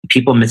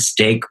people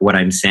mistake what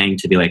I'm saying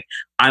to be like,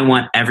 I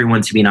want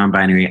everyone to be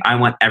non-binary.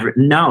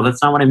 No,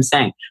 that's not what I'm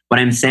saying. What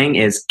I'm saying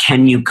is,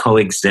 can you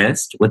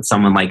coexist with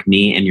someone like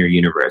me in your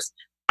universe?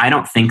 I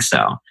don't think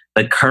so.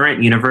 The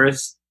current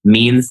universe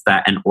means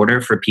that in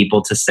order for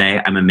people to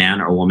say I'm a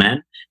man or a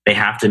woman, they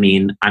have to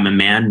mean I'm a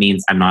man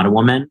means I'm not a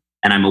woman,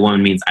 and I'm a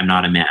woman means I'm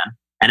not a man.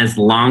 And as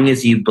long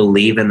as you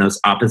believe in those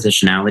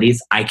oppositionalities,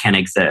 I can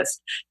exist.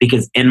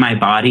 Because in my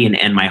body and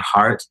in my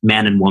heart,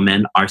 man and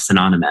woman are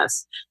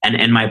synonymous. And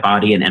in my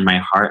body and in my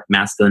heart,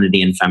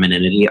 masculinity and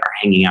femininity are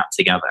hanging out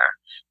together.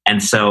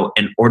 And so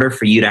in order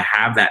for you to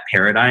have that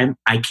paradigm,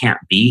 I can't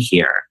be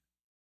here.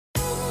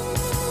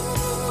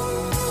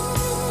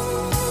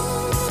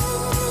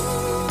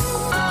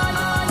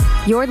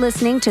 You're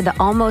listening to the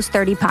Almost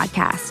 30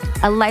 podcast,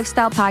 a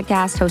lifestyle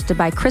podcast hosted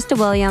by Krista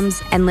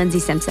Williams and Lindsay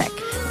Simsick.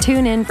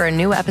 Tune in for a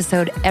new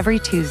episode every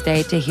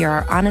Tuesday to hear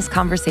our honest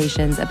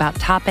conversations about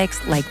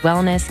topics like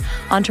wellness,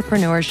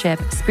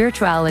 entrepreneurship,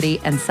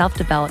 spirituality, and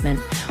self-development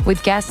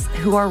with guests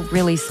who are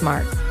really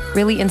smart,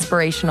 really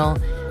inspirational,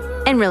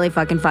 and really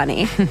fucking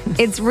funny.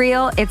 It's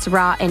real, it's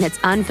raw, and it's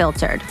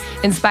unfiltered.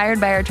 Inspired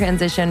by our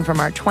transition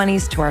from our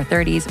 20s to our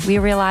 30s, we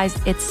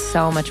realized it's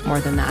so much more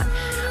than that.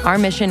 Our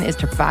mission is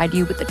to provide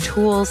you with the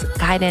tools,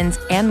 guidance,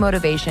 and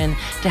motivation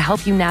to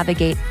help you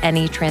navigate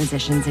any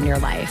transitions in your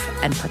life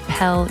and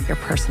propel your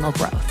personal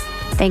growth.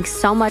 Thanks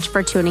so much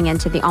for tuning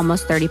into the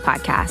Almost 30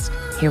 podcast.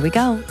 Here we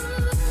go.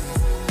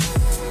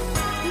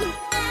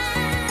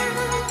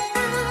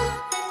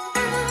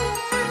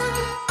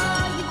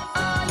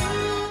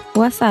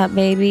 What's up,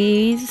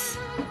 babies?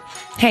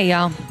 Hey,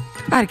 y'all.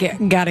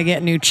 Gotta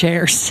get new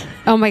chairs.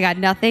 Oh my God,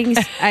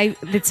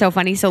 it's so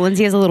funny. So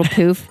Lindsay has a little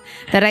poof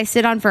that I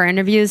sit on for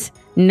interviews.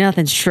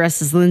 Nothing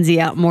stresses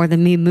Lindsay out more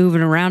than me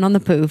moving around on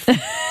the poof.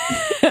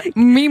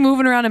 Me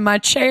moving around in my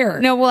chair.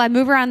 No, well, I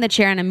move around the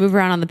chair and I move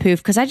around on the poof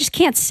because I just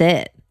can't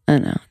sit. I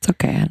know. It's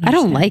okay. I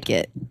don't like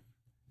it.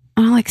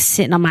 I don't like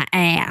sitting on my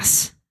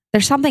ass.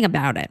 There's something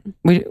about it.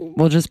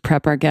 We'll just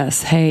prep our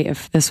guests. Hey,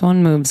 if this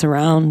one moves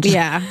around.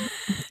 Yeah.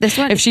 This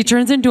one. If she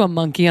turns into a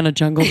monkey on a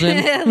jungle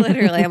gym.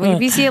 Literally. I'm like,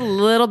 if you see a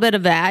little bit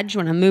of vag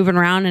when I'm moving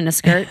around in a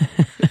skirt,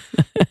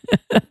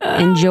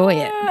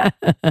 enjoy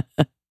it.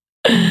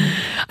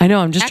 I know.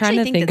 I'm just trying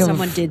to think that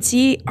someone did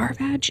see our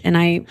vag, and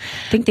I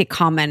think they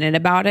commented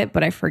about it,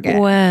 but I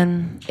forget.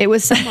 When? It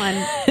was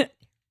someone.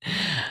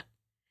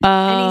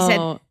 And he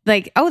said,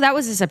 like, oh, that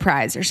was a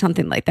surprise or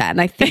something like that.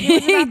 And I think it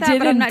was about that,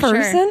 but I'm not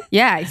sure.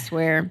 Yeah, I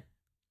swear.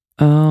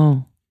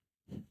 Oh.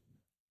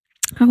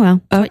 Oh,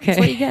 well. Okay. That's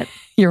what you get.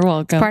 You're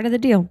welcome. It's part of the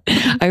deal.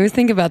 I always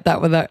think about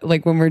that with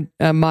like when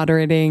we're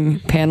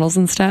moderating panels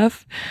and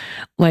stuff,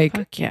 like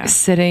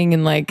sitting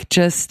and like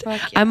just,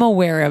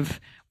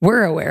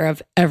 we're aware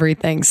of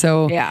everything.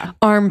 So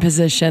arm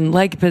position,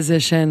 leg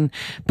position,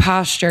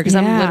 posture, because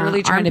I'm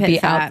literally trying to be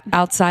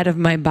outside of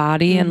my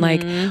body and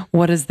like,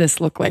 what does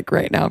this look like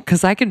right now?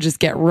 Because I can just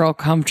get real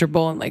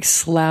comfortable and like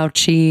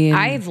slouchy.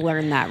 I've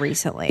learned that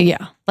recently.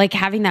 Yeah. Like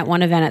having that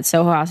one event at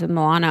Soho House with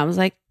Milana, I was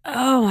like,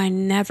 oh, I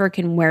never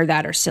can wear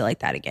that or sit like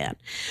that again.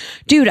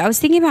 Dude, I was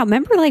thinking about,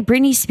 remember like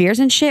Britney Spears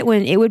and shit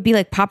when it would be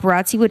like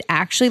paparazzi would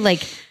actually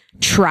like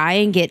try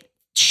and get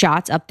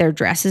shots up their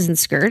dresses and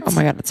skirts. Oh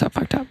my God, it's so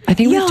fucked up. I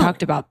think we've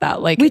talked about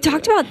that. Like we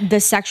talked about the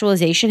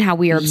sexualization, how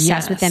we are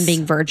obsessed with them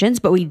being virgins,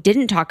 but we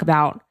didn't talk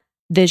about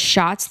the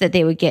shots that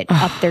they would get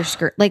up their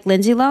skirt. Like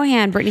Lindsay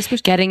Lohan, Britney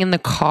Spears. Getting in the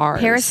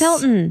cars. Paris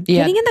Hilton.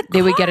 Yeah, getting in the cars.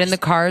 They would get in the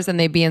cars and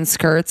they'd be in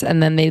skirts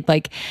and then they're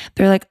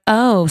like,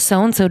 oh,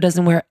 so-and-so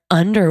doesn't wear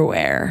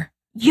underwear.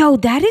 Yo,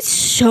 that is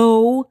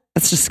so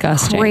That's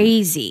disgusting.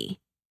 Crazy.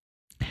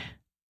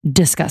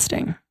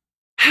 Disgusting.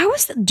 How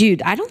is that?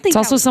 Dude, I don't think it's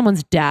also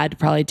someone's dad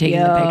probably taking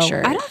the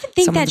picture. I don't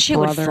think that shit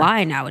would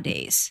fly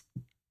nowadays.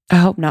 I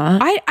hope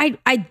not.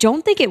 I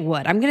don't think it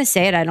would. I'm going to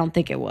say it. I don't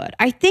think it would.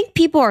 I think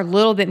people are a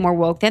little bit more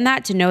woke than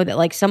that to know that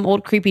like some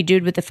old creepy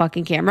dude with the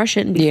fucking camera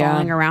shouldn't be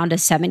following around a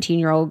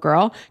 17-year-old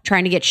girl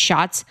trying to get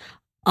shots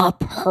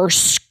up her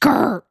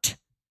skirt.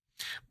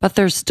 But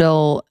there's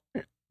still,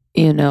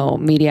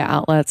 media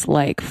outlets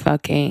like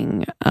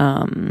fucking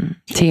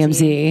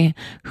TMZ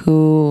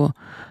who...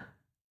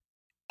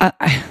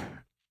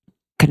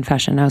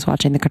 confession, I was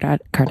watching the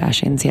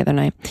Kardashians the other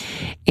night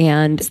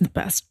and it's the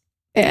best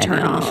turn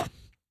off.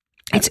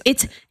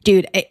 It's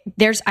dude,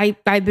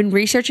 I've been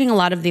researching a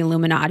lot of the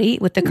Illuminati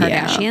with the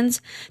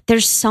Kardashians.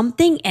 There's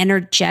something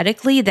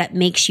energetically that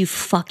makes you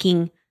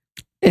fucking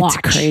watch.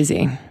 It's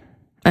crazy.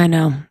 I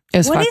know. It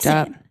was fucked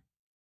up.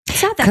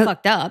 It's not that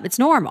fucked up. It's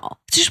normal.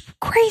 It's just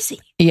crazy.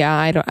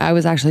 Yeah, I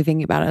was actually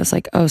thinking about it. I was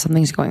like, oh,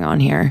 something's going on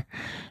here.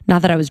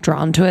 Not that I was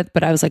drawn to it,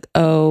 but I was like,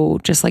 oh,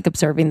 just like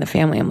observing the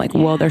family. I'm like,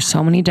 whoa, there's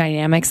so many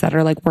dynamics that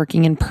are like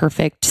working in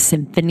perfect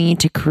symphony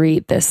to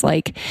create this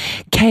like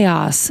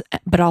chaos,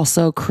 but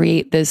also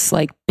create this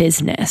like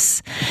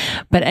business.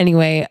 But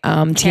anyway,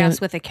 chaos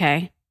with a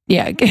K.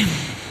 Yeah.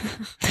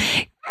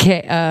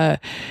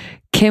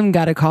 Kim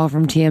got a call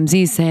from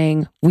TMZ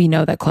saying, we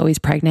know that Khloe's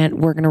pregnant.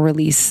 We're going to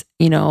release,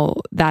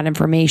 that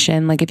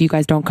information. Like, if you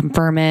guys don't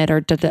confirm it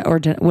or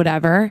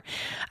whatever. And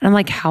I'm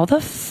like, how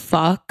the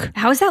fuck?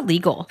 How is that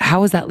legal?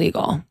 How is that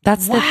legal?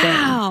 That's the thing.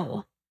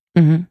 Wow.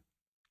 Mm-hmm.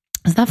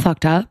 Isn't that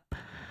fucked up?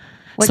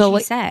 What'd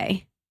she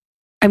say?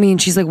 I mean,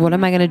 she's like, what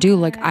am I going to do?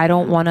 Like, I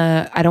don't want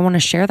to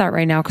share that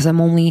right now because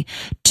I'm only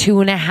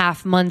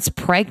 2.5 months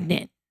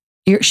pregnant.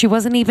 She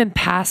wasn't even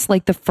past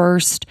like the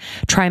first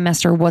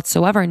trimester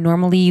whatsoever.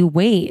 Normally you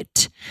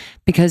wait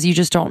because you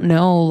just don't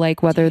know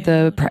like whether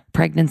the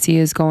pregnancy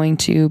is going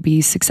to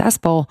be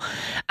successful.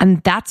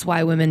 And that's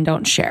why women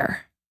don't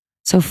share.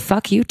 So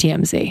fuck you,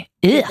 TMZ.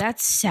 Ugh.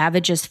 That's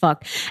savage as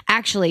fuck.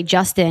 Actually,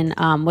 Justin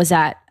was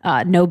at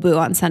Nobu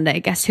on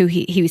Sunday. Guess who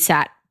he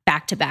sat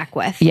back to back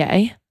with?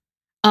 Yay.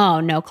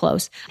 Oh, no,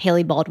 close.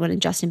 Haley Baldwin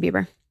and Justin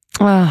Bieber.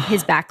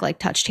 His back like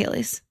touched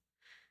Haley's.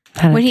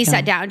 When he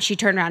sat down, she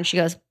turned around, she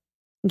goes,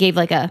 gave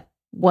like a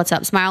what's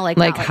up smile,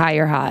 like high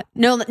or hot.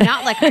 No,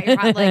 not like high or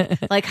hot,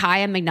 like hi,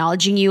 I'm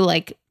acknowledging you,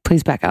 like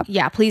please back up.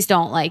 Yeah, please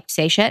don't like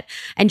say shit.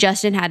 And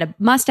Justin had a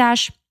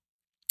mustache.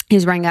 He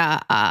was wearing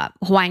a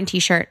Hawaiian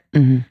t-shirt,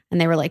 and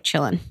they were like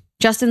chilling.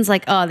 Justin's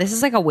like, oh, this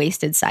is like a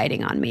wasted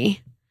sighting on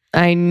me.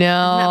 I know.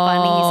 Isn't that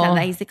funny? He said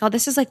that. He's like, oh,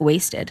 this is like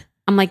wasted.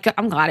 I'm like,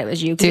 I'm glad it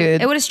was you. Dude.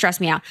 It would have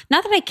stressed me out.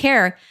 Not that I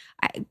care.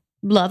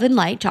 Love and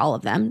light to all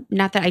of them.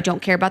 Not that I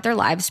don't care about their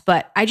lives,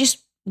 but I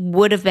just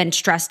would have been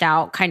stressed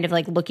out, kind of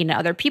like looking at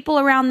other people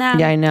around them.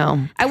 Yeah, I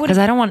know. Because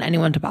I don't want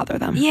anyone to bother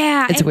them.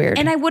 Yeah. It's weird.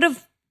 And I would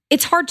have,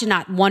 it's hard to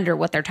not wonder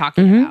what they're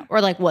talking about or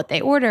like what they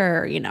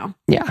order,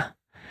 Yeah.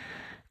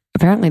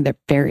 Apparently they're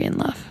very in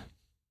love.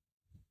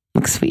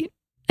 Looks sweet.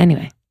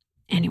 Anyways,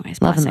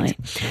 love and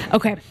light.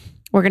 Okay.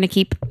 We're going to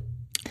keep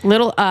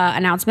little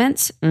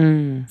announcements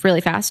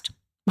really fast.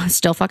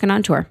 Still fucking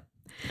on tour.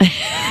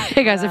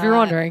 Hey guys, if you're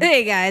wondering.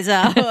 Hey guys,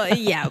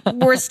 yeah,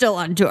 we're still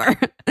on tour.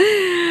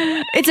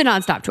 It's a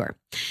nonstop tour.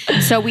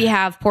 So we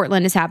have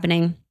Portland is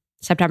happening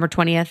September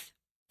 20th,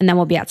 and then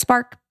we'll be at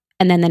Spark.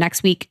 And then the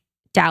next week,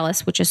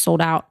 Dallas, which is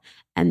sold out.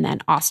 And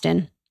then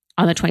Austin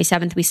on the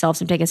 27th. We still have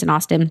some tickets in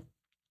Austin.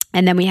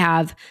 And then we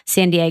have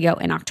San Diego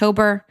in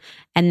October.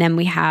 And then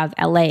we have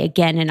LA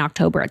again in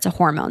October. It's a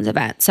hormones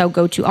event. So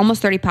go to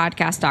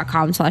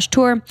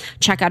almost30podcast.com/tour.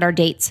 Check out our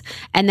dates.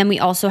 And then we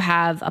also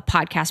have a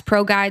podcast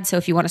pro guide. So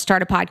if you want to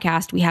start a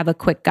podcast, we have a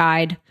quick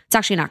guide. It's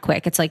actually not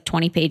quick. It's like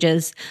 20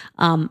 pages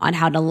on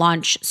how to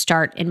launch,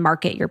 start, and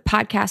market your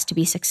podcast to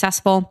be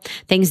successful.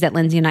 Things that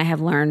Lindsay and I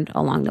have learned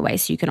along the way.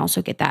 So you can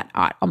also get that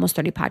at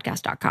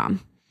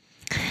almost30podcast.com.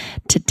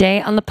 Today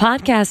on the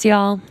podcast,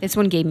 y'all. This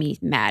one gave me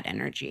mad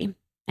energy.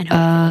 And hope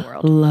for the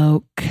world.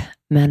 Alok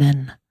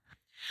Menon.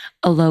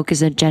 Alok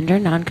is a gender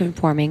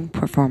nonconforming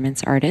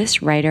performance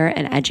artist, writer,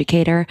 and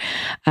educator.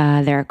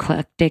 Their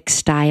eclectic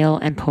style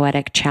and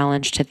poetic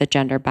challenge to the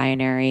gender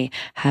binary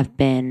have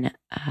been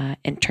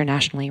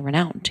internationally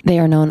renowned. They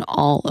are known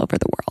all over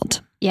the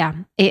world. Yeah,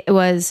 it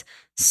was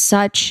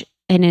such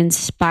an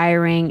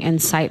inspiring,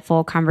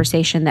 insightful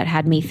conversation that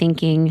had me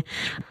thinking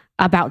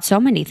about so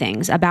many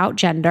things, about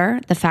gender,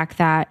 the fact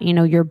that,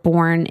 you're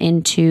born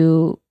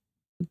into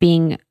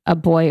being a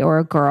boy or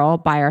a girl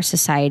by our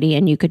society,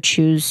 and you could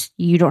choose,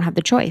 you don't have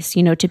the choice,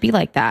 to be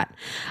like that.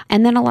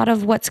 And then a lot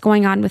of what's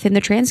going on within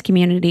the trans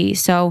community.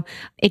 So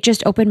it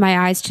just opened my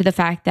eyes to the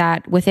fact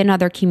that within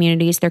other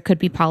communities, there could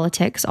be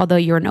politics. Although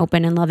you're an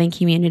open and loving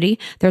community,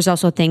 there's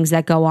also things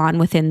that go on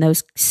within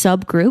those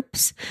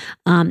subgroups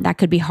that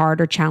could be hard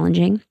or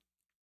challenging.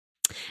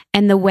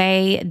 And the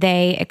way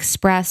they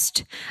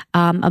expressed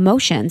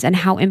emotions and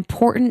how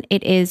important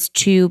it is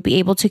to be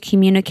able to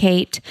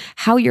communicate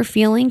how you're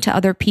feeling to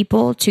other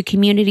people, to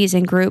communities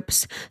and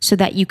groups, so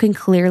that you can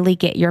clearly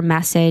get your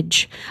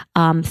message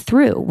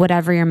through,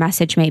 whatever your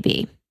message may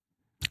be.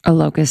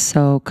 Alok is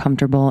so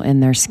comfortable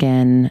in their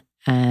skin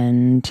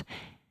and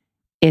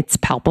it's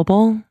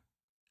palpable.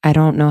 I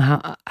don't know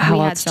how we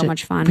had so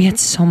much fun. We had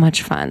so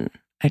much fun.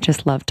 I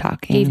just love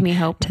talking. Gave me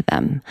hope to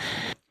them.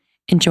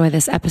 Enjoy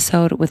this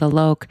episode with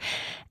Alok,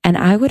 and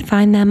I would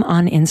find them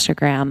on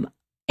Instagram,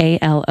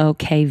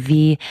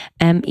 ALOKVMENON.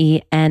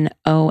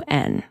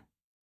 An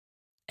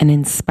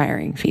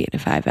inspiring feed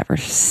if I've ever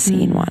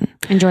seen one.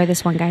 Enjoy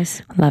this one,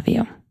 guys. Love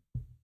you.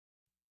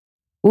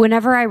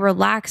 Whenever I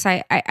relax,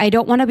 I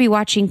don't want to be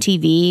watching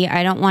TV.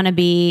 I don't want to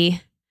be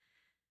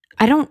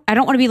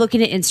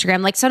looking at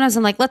Instagram. Like sometimes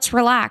I'm like, let's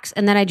relax.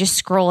 And then I just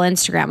scroll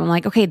Instagram. I'm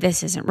like, okay,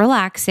 this isn't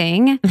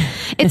relaxing.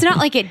 It's not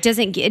like it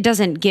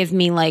doesn't give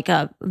me like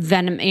a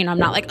venom, I'm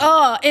not like,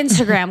 oh,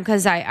 Instagram,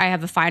 because I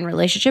have a fine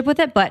relationship with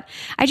it, but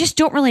I just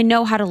don't really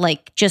know how to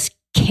like just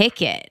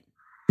kick it.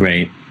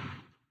 Right.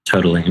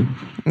 Totally.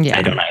 Yeah.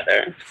 I don't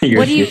either.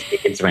 You're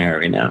speaking to my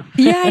heart right now.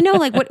 Yeah, I know.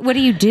 Like, what do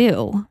you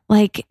do?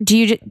 Like, do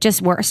you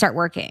just start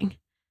working?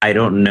 I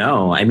don't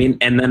know. I mean,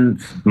 and then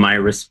my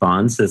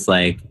response is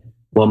like,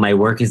 well, my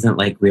work isn't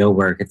like real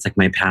work. It's like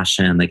my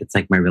passion. Like, it's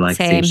like my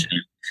relaxation.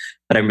 Same.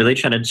 But I'm really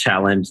trying to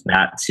challenge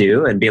that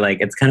too and be like,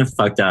 it's kind of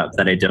fucked up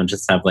that I don't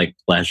just have like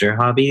pleasure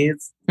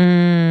hobbies.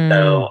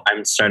 So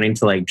I'm starting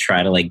to like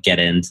try to like get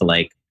into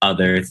like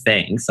other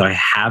things. So I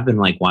have been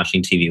like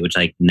watching TV, which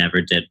I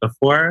never did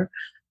before.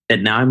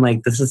 And now I'm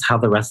like, this is how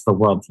the rest of the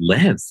world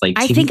lives. Like,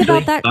 I think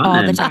about that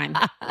all the time.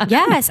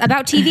 Yes,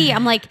 about TV.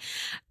 I'm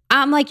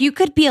like, you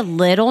could be a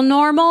little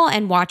normal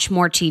and watch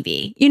more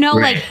TV. You know,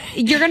 like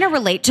you're going to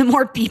relate to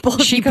more people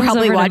if you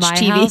probably watch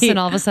TV. House and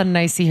all of a sudden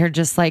I see her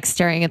just like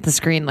staring at the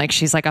screen like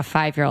she's like a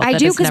 5-year-old. I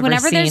do, because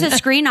whenever there's a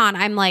screen on,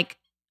 I'm like,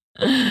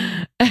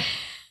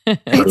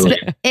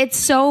 it's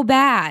so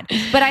bad.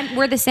 But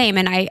we're the same.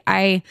 And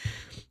I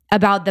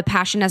about the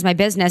passion as my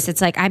business,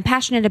 it's like, I'm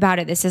passionate about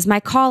it. This is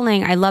my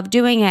calling. I love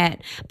doing it.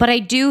 But I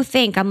do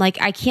think I'm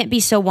like, I can't be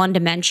so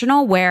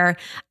one-dimensional where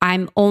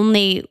I'm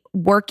only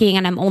working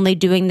and I'm only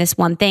doing this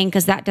one thing,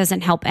 because that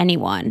doesn't help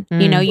anyone.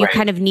 You know, you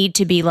kind of need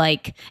to be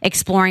like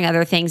exploring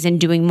other things and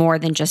doing more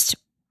than just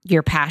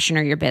your passion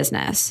or your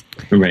business.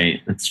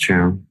 Right. That's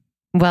true.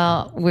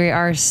 Well, we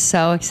are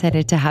so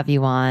excited to have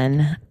you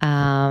on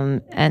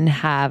and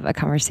have a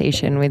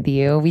conversation with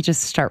you. We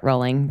just start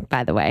rolling,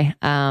 by the way.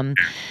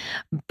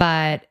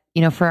 But,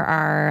 you know, for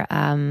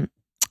our,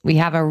 we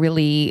have a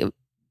really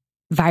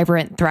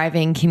vibrant,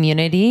 thriving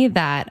community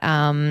that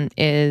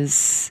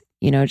is,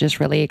 you know,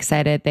 just really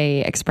excited.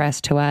 They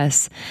expressed to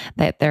us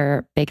that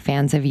they're big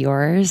fans of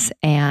yours.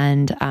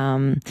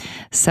 And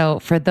so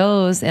for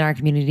those in our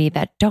community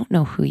that don't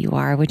know who you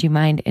are, would you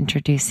mind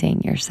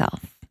introducing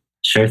yourself?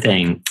 Sure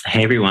thing.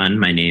 Hey, everyone.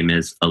 My name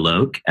is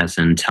Alok, as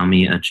in tell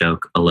me a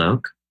joke,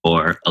 Alok,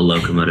 or a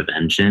locomotive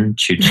engine,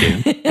 choo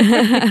choo.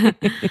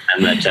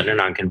 I'm a gender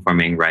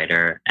nonconforming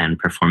writer and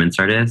performance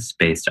artist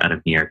based out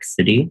of New York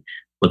City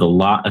with a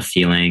lot of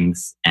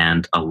feelings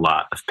and a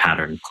lot of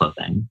patterned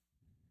clothing.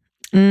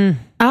 Oh,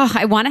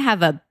 I want to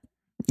have a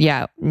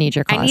need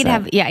your closet.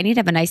 I need to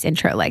have a nice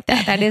intro like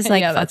that. That is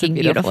like fucking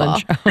beautiful.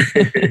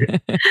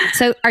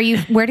 So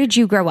where did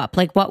you grow up?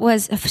 Like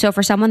so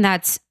for someone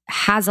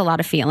has a lot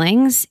of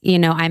feelings, you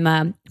know, I'm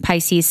a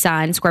Pisces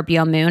sun,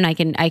 Scorpio moon. I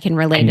can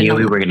relate. I knew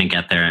we were going to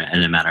get there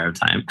in a matter of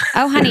time.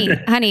 Oh,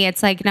 honey,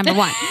 it's like number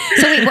one.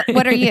 So wait,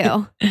 what are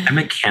you? I'm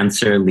a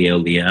Cancer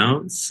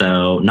Leo.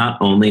 So not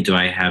only do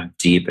I have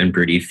deep and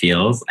broody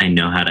feels, I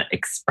know how to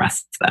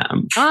express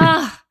them.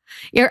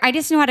 I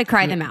just know how to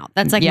cry them out.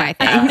 That's like my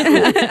thing.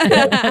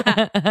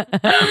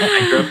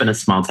 I grew up in a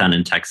small town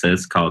in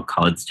Texas called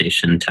College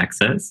Station,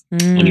 Texas.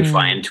 When you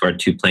fly into our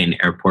 2-plane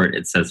airport,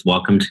 it says,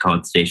 "Welcome to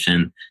College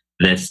Station.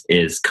 This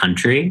is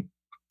country."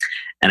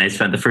 And I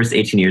spent the first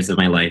 18 years of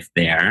my life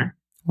there.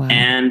 Wow.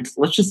 And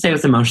let's just say I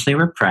was emotionally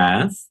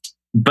repressed.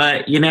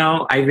 But, you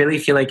know, I really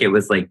feel like it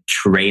was like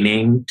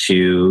training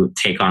to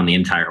take on the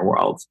entire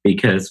world.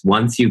 Because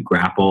once you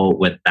grapple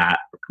with that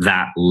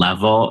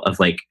level of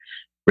like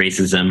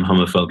racism,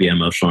 homophobia,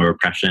 emotional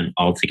repression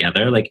all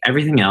together, like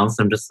everything else,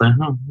 I'm just like,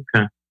 oh,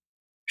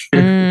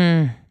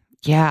 okay.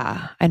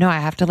 Yeah, I know. I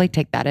have to like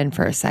take that in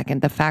for a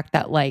second. The fact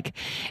that like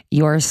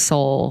your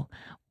soul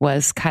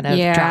was kind of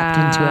dropped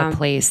into a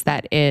place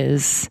that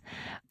is,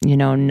 you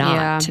know,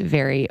 not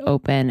very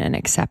open and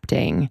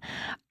accepting.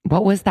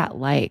 What was that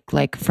like?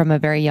 Like from a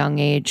very young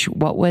age,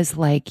 what was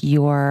like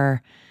I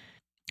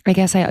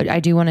guess I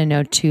do want to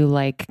know too,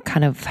 like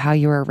kind of how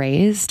you were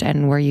raised,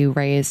 and were you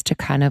raised to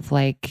kind of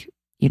like,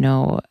 you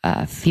know,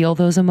 feel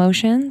those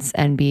emotions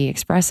and be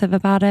expressive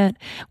about it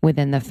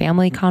within the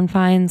family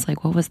confines?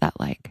 Like, what was that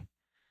like?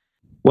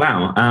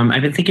 Wow.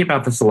 I've been thinking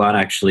about this a lot,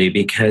 actually,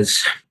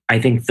 because I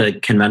think the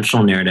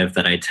conventional narrative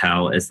that I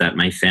tell is that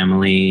my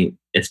family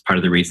is part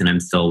of the reason I'm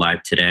still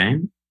alive today.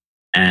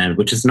 And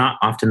which is not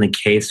often the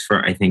case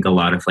for, I think, a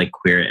lot of like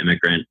queer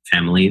immigrant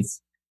families,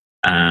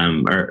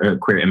 or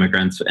queer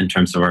immigrants in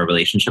terms of our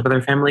relationship with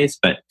our families.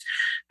 But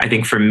I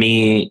think for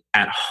me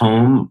at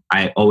home,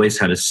 I always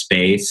had a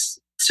space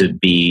to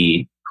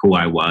be who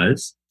I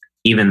was,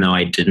 even though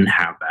I didn't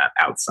have that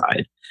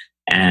outside.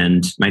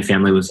 And my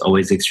family was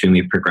always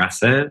extremely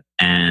progressive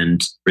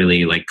and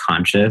really like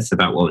conscious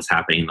about what was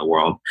happening in the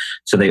world.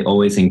 So they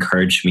always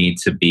encouraged me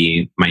to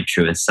be my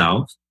truest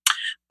self.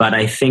 But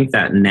I think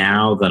that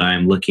now that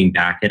I'm looking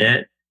back at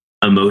it,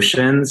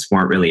 emotions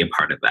weren't really a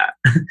part of that.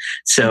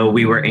 So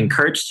we were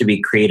encouraged to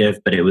be creative,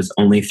 but it was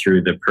only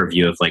through the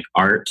purview of like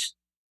art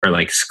or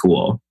like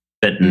school,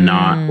 but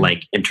not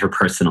like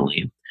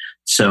interpersonally.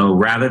 So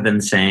rather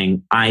than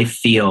saying, I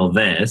feel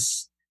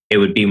this, it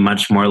would be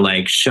much more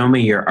like, show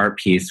me your art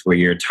piece where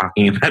you're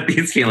talking about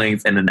these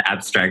feelings in an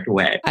abstract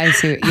way. I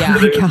see. Yeah.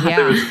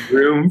 There was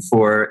room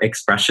for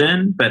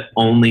expression, but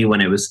only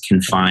when it was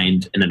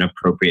confined in an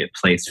appropriate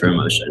place for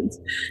emotions.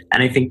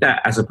 And I think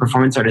that as a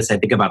performance artist, I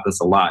think about this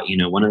a lot. You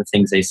know, one of the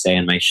things I say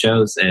in my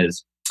shows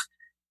is,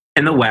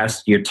 in the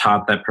West, you're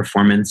taught that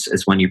performance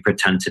is when you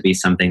pretend to be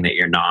something that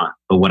you're not.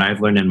 But what I've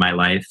learned in my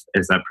life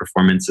is that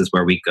performance is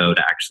where we go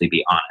to actually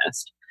be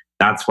honest.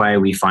 That's why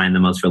we find the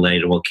most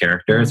relatable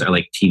characters are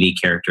like TV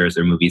characters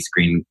or movie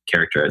screen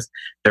characters.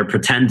 They're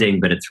pretending,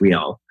 but it's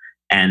real.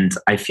 And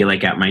I feel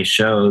like at my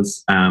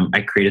shows,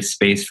 I create a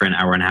space for an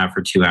hour and a half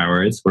or 2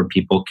 hours where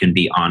people can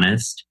be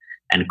honest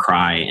and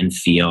cry and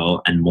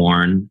feel and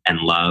mourn and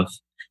love.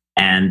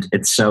 And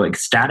it's so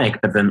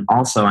ecstatic. But then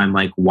also I'm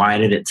like, why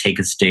did it take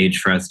a stage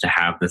for us to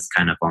have this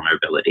kind of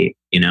vulnerability?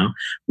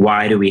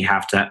 Why do we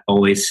have to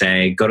always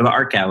say, go to the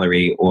art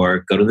gallery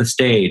or go to the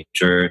stage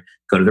or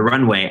go to the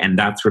runway? And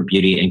that's where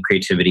beauty and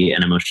creativity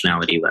and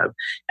emotionality live.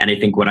 And I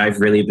think what I've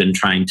really been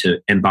trying to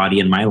embody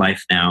in my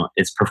life now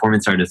is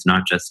performance art is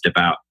not just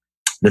about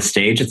the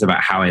stage, it's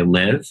about how I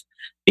live.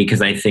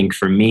 Because I think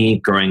for me,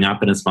 growing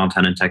up in a small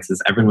town in Texas,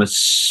 everyone was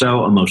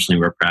so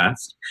emotionally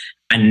repressed.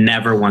 I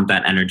never want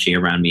that energy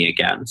around me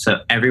again.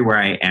 So everywhere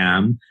I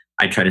am,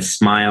 I try to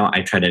smile,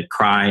 I try to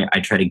cry, I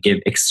try to give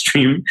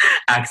extreme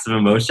acts of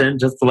emotion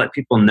just to let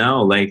people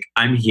know, like,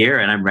 I'm here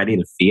and I'm ready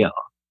to feel.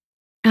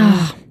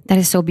 Oh, that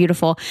is so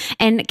beautiful.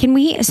 And can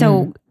we,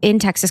 in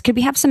Texas, could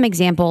we have some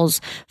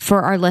examples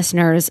for our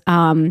listeners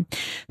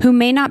who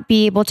may not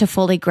be able to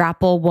fully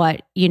grapple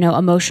what,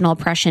 emotional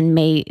oppression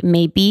may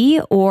be,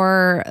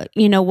 or,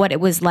 what it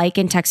was like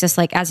in Texas,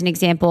 like as an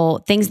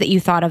example, things that you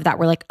thought of that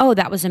were like, oh,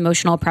 that was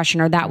emotional oppression,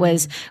 or that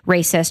was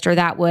racist, or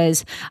that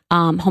was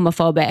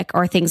homophobic,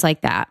 or things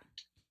like that?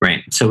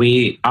 Right. So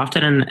we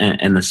often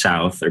in the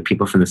South, or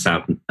people from the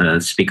South,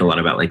 speak a lot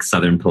about like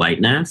Southern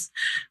politeness,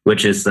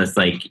 which is this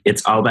like,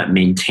 it's all about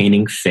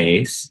maintaining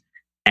face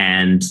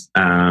and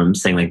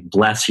saying like,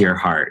 bless your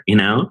heart, even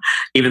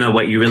though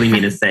what you really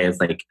mean to say is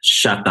like,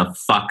 shut the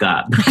fuck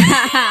up.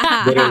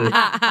 Literally,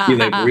 you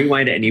like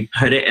rewind it and you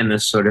put it in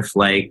this sort of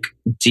like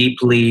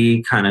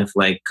deeply kind of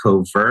like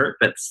covert,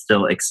 but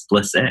still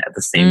explicit at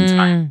the same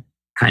time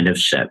kind of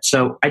shit.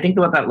 So I think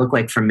what that looked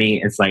like for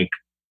me is like,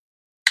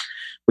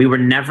 we were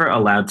never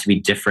allowed to be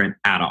different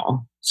at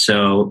all.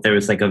 So there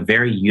was like a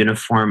very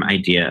uniform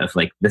idea of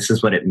like, this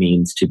is what it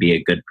means to be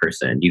a good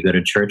person. You go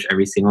to church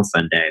every single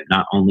Sunday,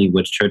 not only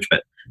which church,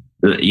 but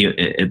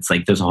it's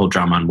like there's a whole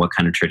drama on what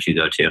kind of church you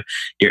go to.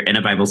 You're in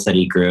a Bible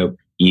study group.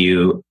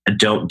 You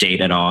don't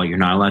date at all. You're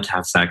not allowed to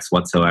have sex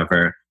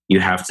whatsoever. You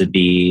have to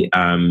be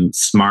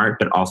smart,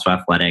 but also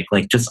athletic.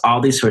 Like just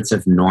all these sorts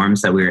of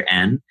norms that we were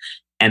in.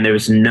 And there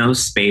was no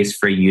space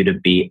for you to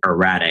be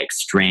erratic,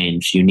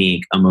 strange,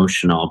 unique,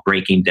 emotional,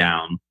 breaking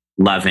down,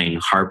 loving,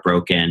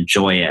 heartbroken,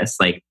 joyous.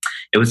 Like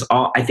it was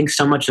all, I think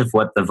so much of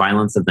what the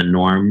violence of the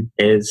norm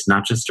is,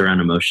 not just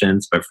around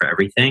emotions, but for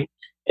everything,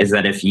 is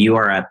that if you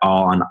are at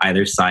all on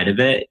either side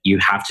of it, you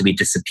have to be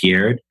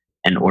disappeared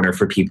in order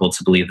for people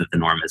to believe that the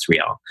norm is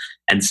real.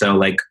 And so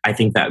like, I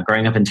think that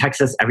growing up in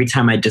Texas, every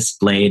time I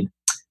displayed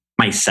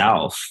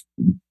myself,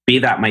 be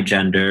that my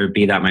gender,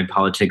 be that my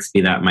politics,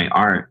 be that my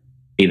art,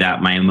 be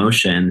that my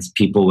emotions,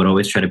 people would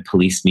always try to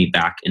police me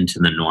back into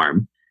the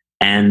norm.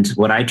 And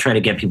what I try to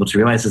get people to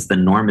realize is the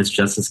norm is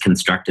just as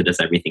constructed as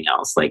everything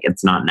else. Like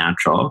it's not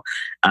natural.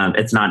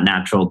 It's not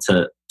natural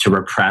to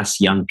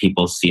repress young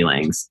people's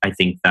feelings. I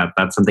think that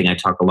that's something I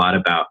talk a lot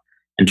about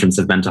in terms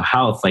of mental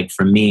health. Like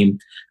for me,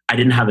 I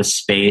didn't have a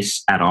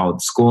space at all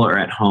at school or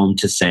at home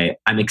to say,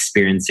 I'm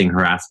experiencing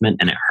harassment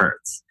and it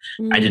hurts.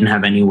 I didn't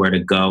have anywhere to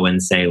go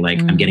and say like,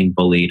 I'm getting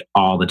bullied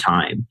all the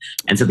time.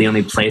 And so the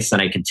only place that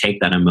I could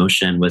take that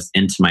emotion was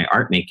into my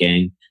art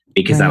making,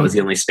 because that was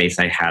the only space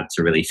I had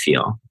to really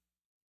feel.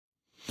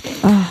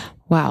 Oh,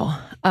 wow.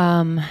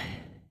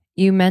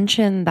 You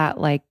mentioned that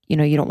like, you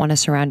don't want to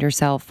surround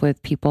yourself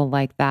with people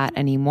like that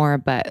anymore,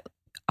 but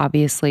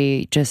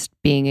obviously just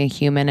being a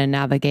human and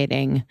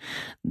navigating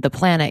the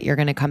planet, you're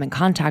going to come in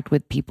contact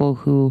with people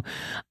who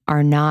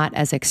are not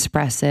as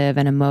expressive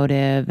and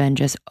emotive and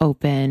just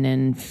open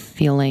and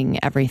feeling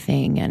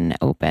everything and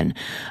open.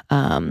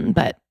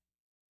 But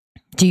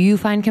do you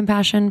find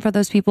compassion for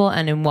those people?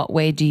 And in what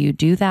way do you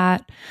do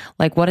that?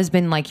 Like what has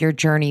been like your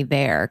journey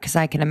there? Because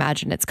I can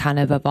imagine it's kind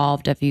of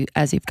evolved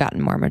as you've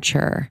gotten more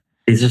mature.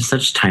 These are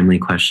such timely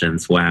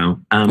questions. Wow.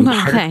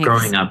 Part of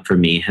growing up for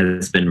me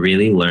has been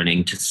really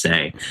learning to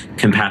say,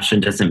 compassion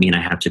doesn't mean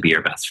I have to be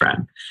your best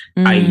friend.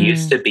 I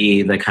used to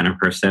be the kind of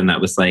person that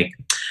was like,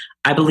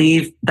 I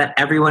believe that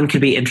everyone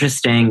could be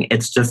interesting.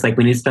 It's just like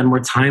we need to spend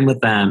more time with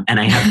them. And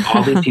I have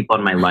all these people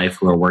in my life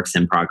who are works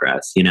in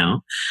progress,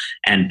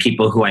 and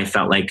people who I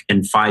felt like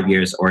in 5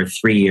 years or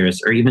 3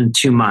 years or even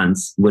 2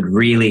 months would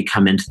really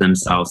come into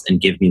themselves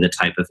and give me the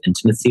type of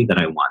intimacy that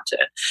I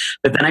wanted.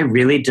 But then I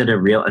really did a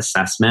real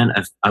assessment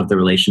of the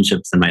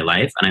relationships in my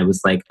life. And I was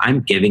like,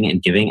 I'm giving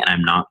and giving and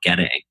I'm not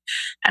getting.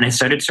 And I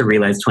started to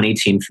realize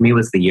 2018 for me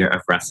was the year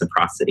of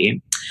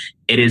reciprocity.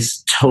 It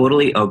is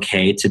totally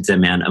okay to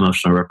demand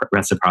emotional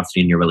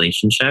reciprocity in your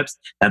relationships.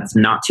 That's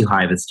not too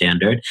high of a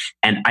standard.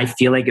 And I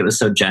feel like it was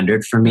so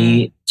gendered for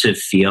me to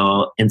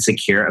feel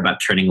insecure about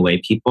turning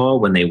away people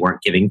when they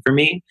weren't giving for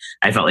me.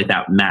 I felt like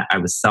that meant I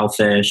was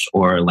selfish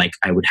or like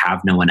I would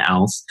have no one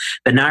else.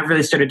 But now I've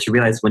really started to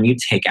realize when you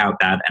take out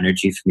bad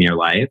energy from your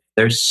life,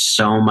 there's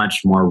so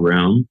much more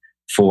room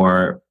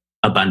for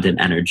abundant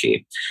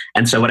energy.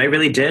 And so what I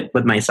really did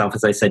with myself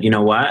is I said, you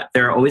know what?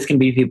 There are always going to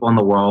be people in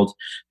the world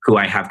who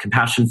I have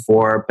compassion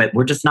for, but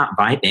we're just not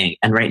vibing.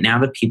 And right now,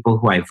 the people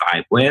who I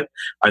vibe with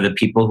are the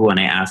people who, when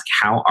I ask,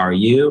 how are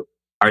you?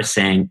 Are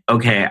saying,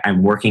 okay,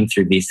 I'm working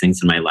through these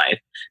things in my life.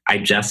 I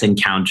just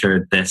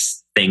encountered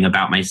this thing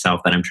about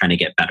myself that I'm trying to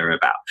get better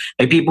about.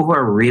 Like people who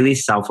are really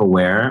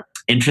self-aware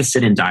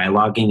interested in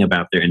dialoguing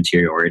about their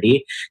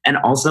interiority, and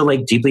also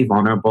like deeply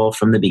vulnerable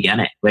from the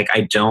beginning. Like,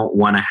 I don't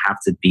want to have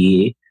to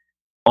be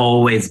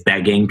always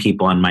begging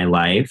people in my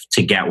life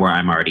to get where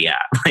I'm already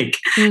at. Like,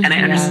 and I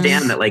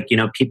understand that, like, you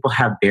know, people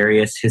have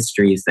various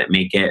histories that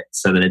make it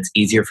so that it's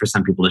easier for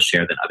some people to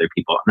share than other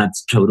people. And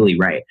that's totally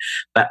right.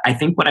 But I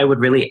think what I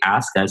would really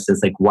ask us is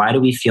like, why do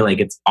we feel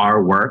like it's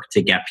our work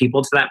to get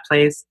people to that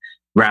place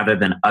rather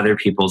than other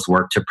people's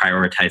work to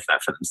prioritize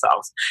that for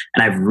themselves?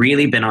 And I've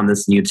really been on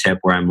this new tip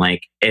where I'm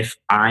like, if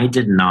I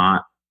did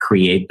not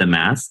create the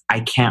mess, I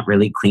can't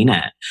really clean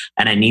it.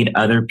 And I need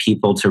other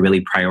people to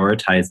really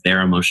prioritize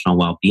their emotional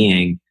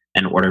well-being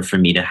in order for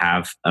me to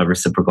have a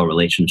reciprocal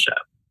relationship.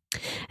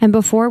 And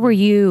before,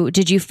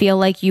 did you feel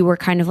like you were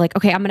kind of like,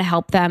 okay, I'm going to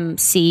help them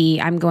see,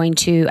 I'm going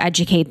to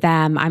educate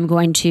them, I'm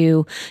going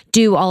to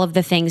do all of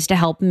the things to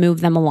help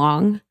move them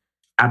along?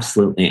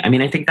 Absolutely. I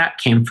mean, I think that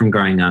came from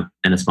growing up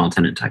in a small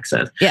town in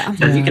Texas. Yeah.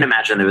 So as you can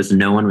imagine, there was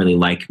no one really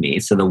like me.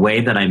 So the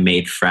way that I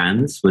made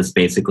friends was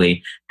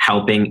basically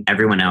helping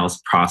everyone else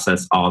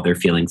process all their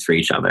feelings for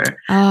each other.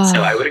 Oh.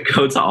 So I would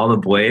go to all the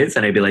boys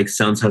and I'd be like,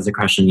 so-and-so has a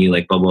crush on you,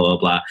 like blah, blah, blah,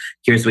 blah.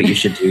 Here's what you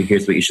should do.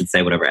 Here's what you should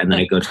say, whatever. And then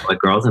I go to the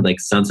girls and like,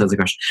 so-and-so has a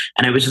crush.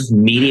 And I was just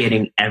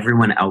mediating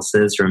everyone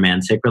else's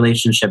romantic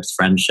relationships,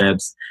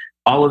 friendships,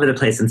 all over the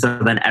place. And so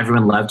then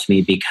everyone loved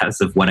me because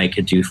of what I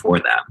could do for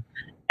them.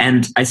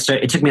 And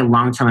it took me a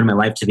long time in my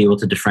life to be able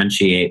to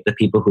differentiate the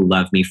people who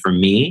love me for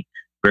me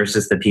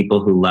versus the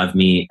people who love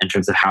me in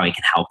terms of how I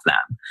can help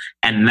them.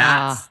 And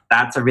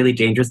that's a really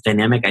dangerous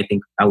dynamic I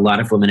think a lot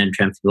of women and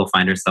trans people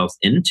find ourselves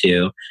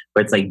into,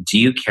 where it's like, do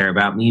you care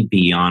about me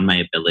beyond my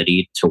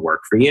ability to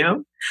work for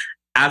you?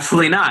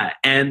 Absolutely not.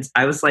 And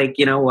I was like,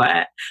 you know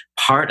what?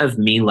 Part of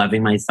me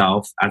loving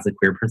myself as a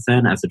queer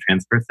person, as a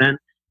trans person,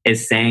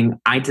 is saying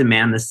I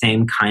demand the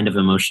same kind of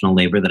emotional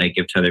labor that I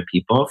give to other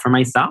people for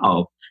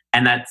myself.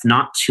 And that's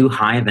not too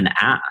high of an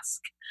ask.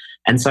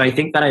 And so I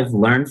think that I've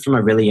learned from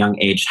a really young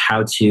age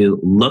how to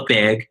look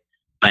big,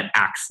 but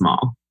act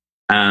small.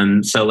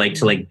 So like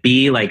to like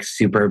be like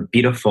super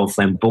beautiful,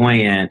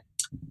 flamboyant,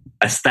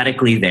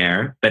 aesthetically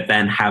there, but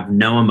then have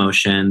no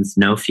emotions,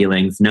 no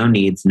feelings, no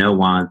needs, no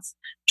wants,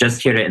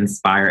 just here to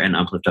inspire and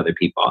uplift other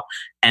people.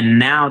 And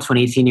now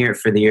 2018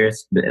 years for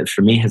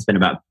me has been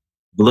about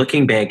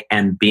looking big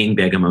and being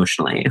big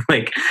emotionally.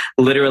 Like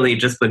literally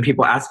just when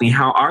people ask me,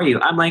 how are you?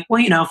 I'm like, well,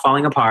 you know,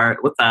 falling apart.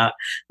 What's up?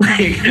 Like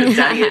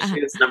daddy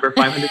issues number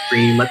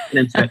 503. Let's get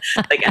into it.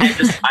 Like,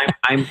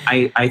 and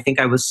I think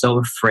I was so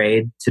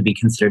afraid to be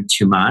considered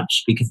too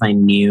much because I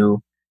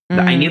knew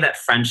that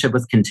friendship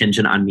was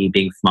contingent on me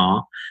being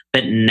small.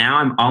 But now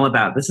I'm all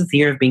about, this is the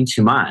year of being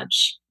too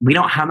much. We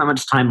don't have that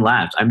much time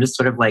left. I'm just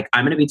sort of like,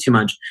 I'm going to be too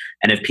much.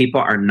 And if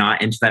people are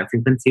not into that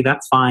frequency,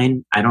 that's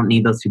fine. I don't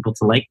need those people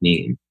to like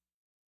me.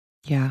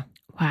 Yeah.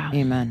 Wow.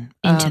 Amen.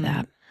 Into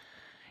that.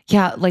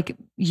 Yeah. Like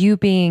you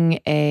being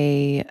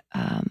a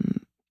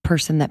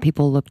person that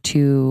people look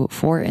to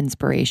for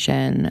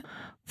inspiration,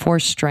 for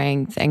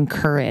strength and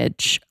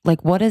courage.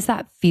 Like, what does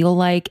that feel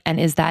like? And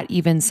is that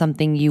even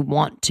something you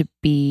want to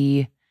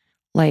be?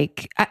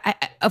 Like,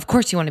 of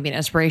course you want to be an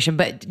inspiration,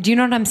 but do you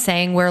know what I'm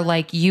saying? Where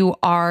like you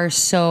are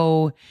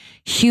so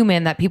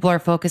human that people are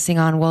focusing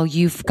on, well,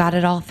 you've got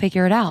it all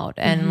figured out.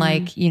 And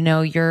like, you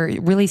know, you're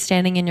really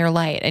standing in your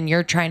light and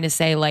you're trying to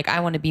say like,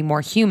 I want to be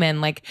more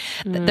human. Like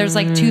there's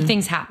like two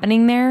things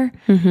happening there.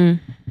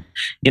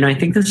 You know, I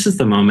think this is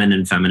the moment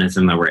in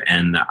feminism that we're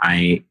in that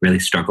I really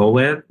struggle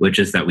with, which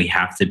is that we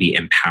have to be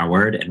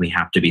empowered and we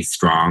have to be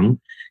strong.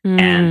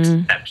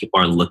 And that people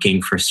are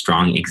looking for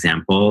strong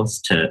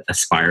examples to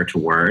aspire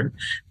toward.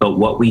 But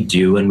what we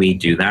do when we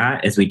do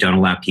that is we don't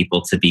allow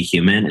people to be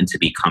human and to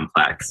be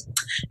complex.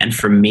 And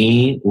for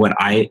me, what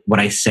I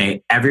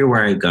say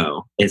everywhere I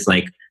go is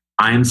like,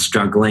 I'm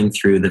struggling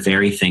through the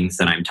very things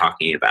that I'm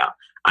talking about.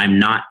 I'm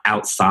not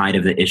outside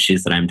of the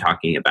issues that I'm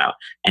talking about.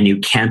 And you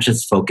can't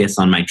just focus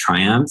on my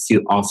triumphs.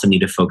 You also need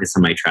to focus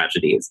on my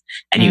tragedies.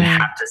 And you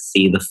have to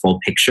see the full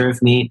picture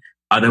of me.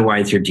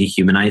 Otherwise, you're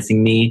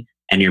dehumanizing me.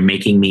 And you're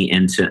making me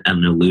into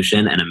an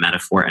illusion and a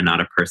metaphor and not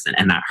a person.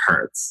 And that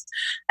hurts.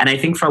 And I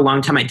think for a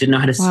long time, I didn't know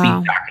how to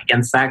speak back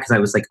against that because I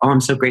was like, oh,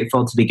 I'm so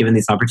grateful to be given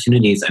these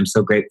opportunities. I'm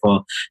so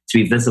grateful to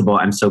be visible.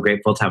 I'm so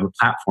grateful to have a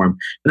platform.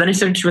 But then I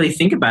started to really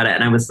think about it.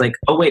 And I was like,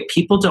 oh, wait,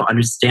 people don't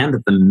understand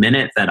that the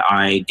minute that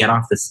I get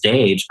off the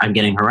stage, I'm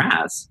getting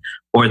harassed.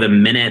 Or the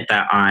minute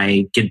that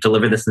I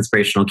deliver this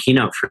inspirational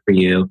keynote for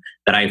you,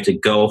 that I have to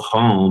go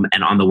home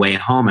and on the way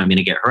home, I'm going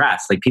to get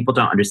harassed. Like people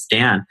don't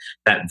understand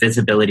that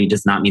visibility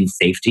does not mean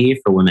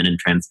safety for women and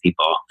trans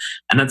people.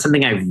 And that's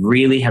something I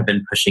really have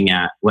been pushing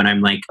at when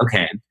I'm like,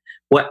 okay,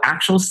 what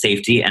actual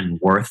safety and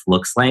worth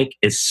looks like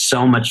is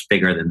so much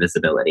bigger than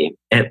visibility.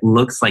 It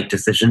looks like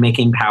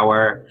decision-making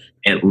power.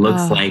 It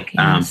looks like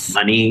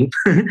money.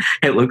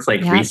 It looks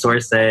like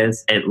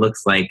resources. It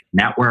looks like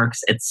networks.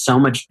 It's so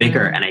much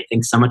bigger. And I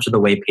think so much of the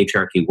way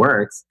patriarchy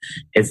works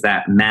is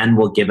that men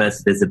will give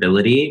us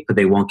visibility, but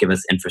they won't give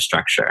us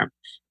infrastructure.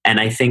 And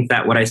I think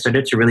that what I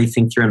started to really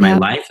think through in my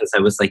life is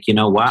I was like, you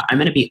know what? I'm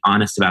going to be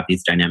honest about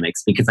these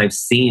dynamics, because I've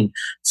seen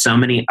so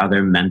many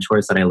other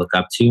mentors that I look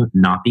up to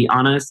not be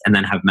honest and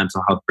then have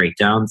mental health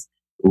breakdowns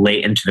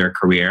late into their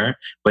career,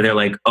 where they're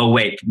like, oh,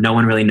 wait, no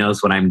one really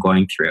knows what I'm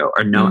going through.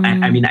 Or no,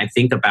 I mean, I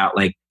think about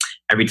like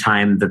every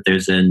time that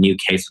there's a new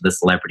case with a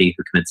celebrity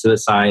who commits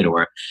suicide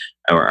or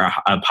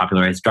a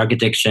popularized drug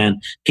addiction,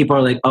 people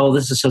are like, oh,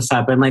 this is so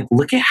sad. But I'm like,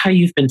 look at how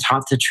you've been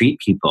taught to treat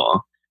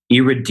people.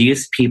 You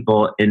reduce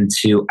people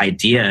into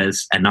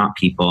ideas and not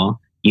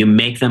people. You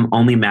make them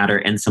only matter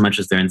in so much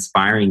as they're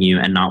inspiring you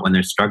and not when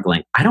they're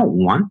struggling. I don't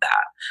want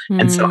that.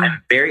 And so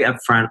I'm very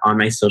upfront on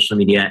my social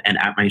media and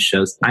at my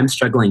shows. I'm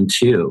struggling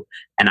too.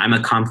 And I'm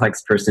a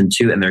complex person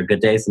too. And there are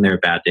good days and there are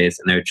bad days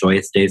and there are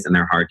joyous days and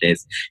there are hard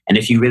days. And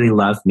if you really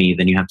love me,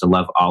 then you have to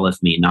love all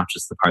of me, not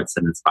just the parts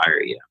that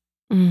inspire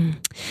you.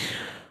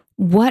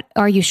 What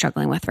are you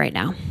struggling with right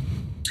now?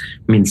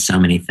 I mean, so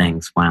many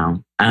things.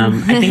 Wow. I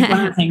think one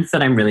of the things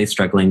that I'm really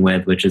struggling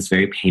with, which is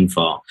very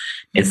painful,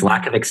 is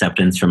lack of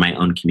acceptance from my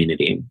own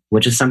community,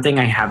 which is something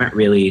I haven't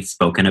really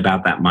spoken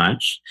about that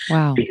much.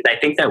 Wow. Because I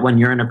think that when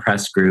you're in a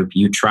press group,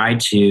 you try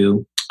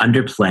to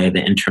underplay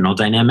the internal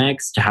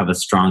dynamics to have a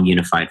strong,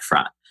 unified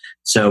front.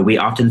 So we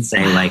often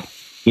say like,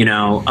 you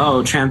know,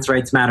 oh, trans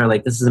rights matter,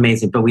 like this is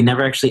amazing, but we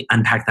never actually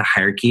unpack the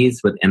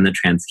hierarchies within the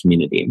trans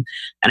community.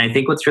 And I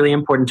think what's really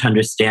important to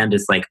understand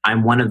is like,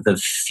 I'm one of the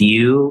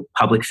few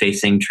public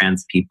facing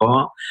trans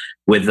people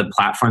with the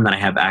platform that I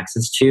have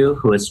access to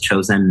who has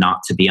chosen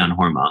not to be on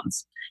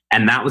hormones.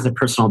 And that was a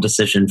personal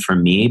decision for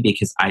me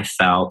because I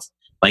felt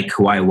like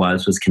who I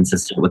was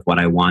consistent with what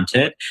I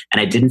wanted.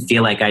 And I didn't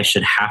feel like I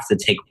should have to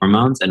take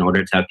hormones in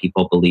order to have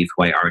people believe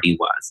who I already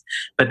was.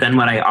 But then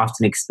what I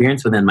often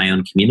experience within my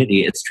own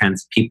community is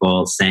trans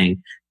people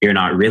saying, you're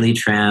not really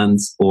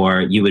trans,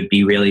 or you would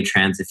be really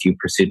trans if you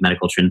pursued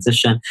medical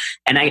transition.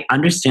 And I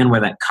understand where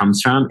that comes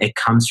from. It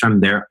comes from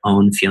their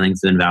own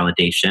feelings of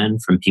invalidation,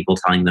 from people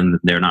telling them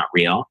that they're not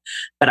real.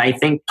 But I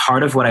think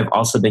part of what I've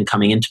also been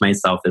coming into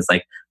myself is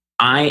like,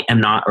 I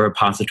am not a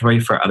repository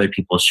for other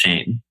people's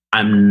shame.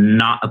 I'm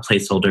not a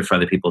placeholder for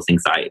other people's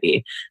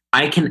anxiety.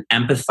 I can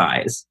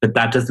empathize, but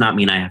that does not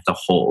mean I have to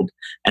hold.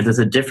 And there's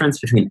a difference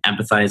between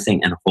empathizing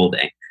and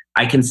holding.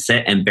 I can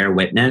sit and bear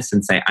witness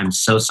and say, I'm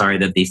so sorry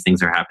that these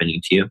things are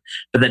happening to you.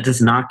 But that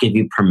does not give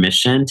you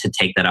permission to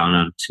take that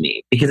on to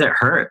me because it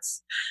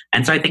hurts.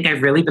 And so I think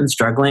I've really been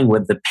struggling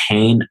with the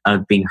pain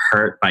of being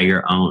hurt by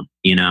your own,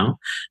 you know,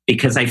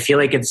 because I feel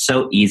like it's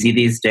so easy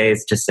these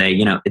days to say,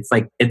 you know, it's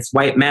like, it's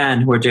white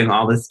men who are doing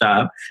all this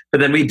stuff.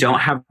 But then we don't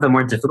have the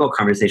more difficult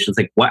conversations.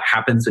 Like what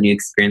happens when you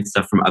experience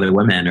stuff from other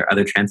women or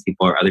other trans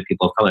people or other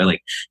people of color?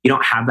 Like you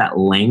don't have that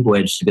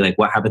language to be like,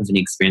 what happens when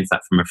you experience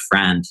that from a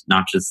friend,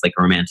 not just like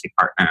a romantic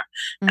partner.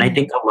 And I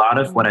think a lot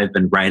of what I've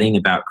been writing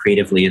about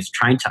creatively is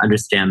trying to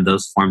understand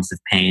those forms of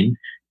pain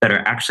that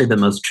are actually the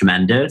most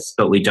tremendous,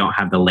 but we don't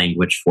have the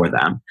language for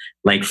them.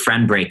 Like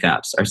friend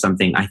breakups are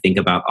something I think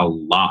about a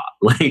lot.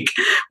 Like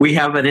we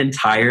have an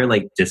entire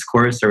like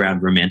discourse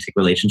around romantic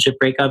relationship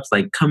breakups,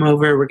 like come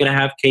over, we're going to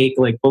have cake,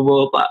 like blah,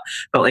 blah, blah.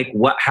 But like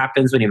what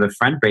happens when you have a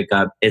friend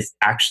breakup is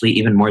actually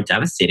even more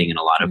devastating in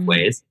a lot of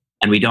ways.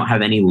 And we don't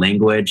have any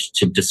language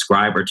to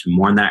describe or to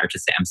mourn that or to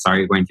say, I'm sorry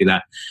you're going through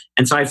that.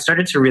 And so I've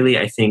started to really,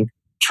 I think,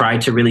 try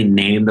to really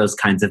name those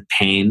kinds of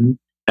pain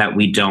that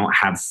we don't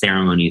have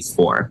ceremonies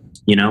for.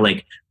 You know,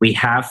 like we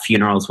have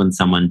funerals when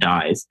someone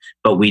dies,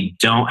 but we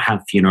don't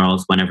have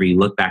funerals whenever you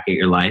look back at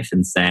your life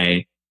and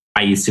say,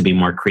 I used to be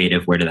more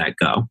creative. Where did that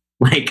go?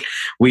 Like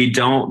we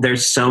don't,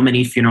 there's so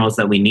many funerals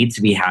that we need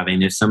to be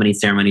having. There's so many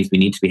ceremonies we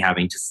need to be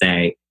having to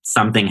say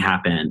something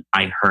happened,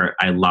 I hurt,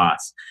 I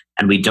lost,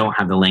 and we don't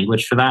have the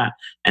language for that.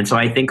 And so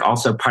I think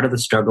also part of the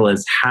struggle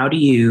is how do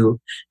you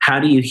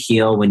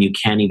heal when you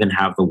can't even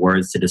have the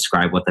words to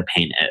describe what the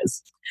pain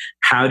is?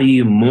 How do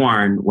you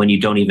mourn when you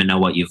don't even know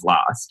what you've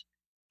lost?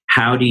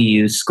 How do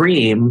you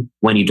scream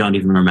when you don't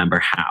even remember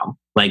how?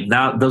 Like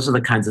that, those are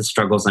the kinds of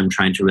struggles I'm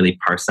trying to really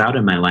parse out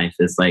in my life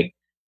is like,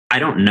 I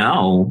don't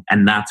know.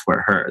 And that's where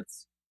it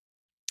hurts.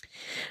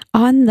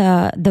 On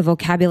the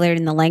vocabulary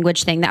and the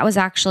language thing, that was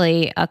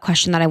actually a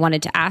question that I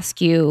wanted to ask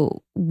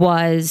you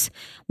was,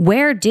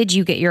 where did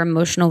you get your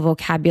emotional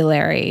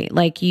vocabulary?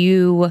 Like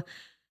you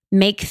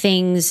make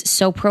things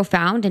so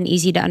profound and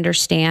easy to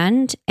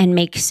understand and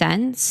make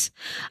sense.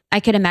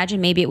 I could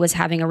imagine maybe it was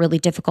having a really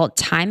difficult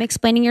time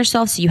explaining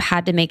yourself, so you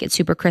had to make it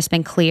super crisp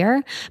and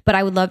clear. But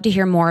I would love to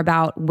hear more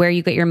about where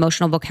you get your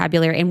emotional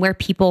vocabulary and where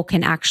people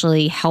can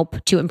actually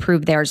help to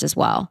improve theirs as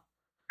well.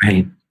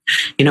 Right.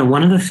 You know,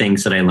 one of the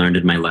things that I learned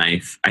in my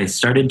life, I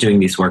started doing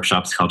these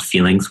workshops called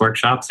feelings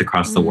workshops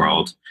across the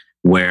world,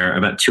 where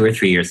about 2 or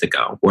 3 years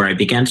ago, where I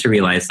began to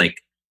realize like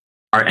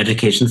our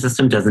education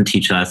system doesn't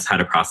teach us how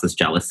to process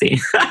jealousy.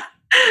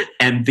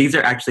 And these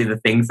are actually the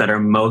things that are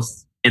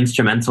most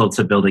instrumental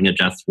to building a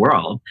just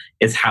world,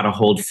 is how to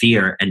hold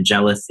fear and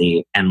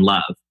jealousy and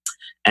love.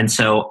 And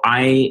so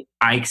I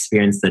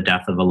experienced the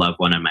death of a loved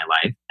one in my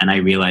life, and I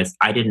realized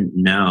I didn't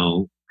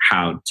know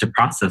how to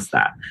process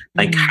that.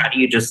 Like, how do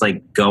you just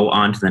like go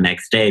on to the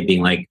next day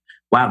being like,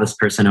 wow, this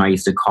person who I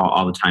used to call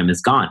all the time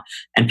is gone.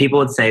 And people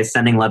would say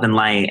sending love and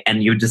light,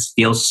 and you would just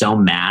feel so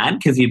mad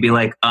because you'd be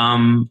like,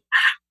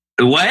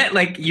 what?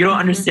 Like, you don't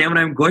understand what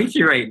I'm going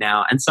through right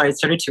now. And so I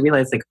started to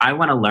realize, like, I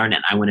want to learn it.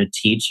 I want to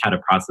teach how to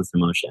process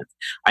emotions.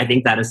 I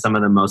think that is some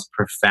of the most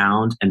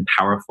profound and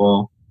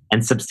powerful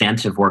and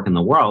substantive work in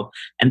the world.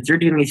 And through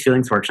doing these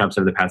feelings workshops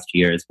over the past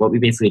few years, what we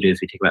basically do is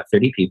we take about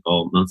 30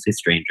 people, mostly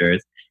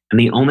strangers. And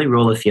the only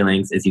rule of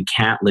feelings is you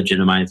can't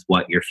legitimize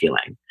what you're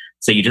feeling.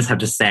 So you just have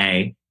to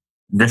say,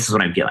 this is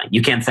what I'm feeling.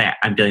 You can't say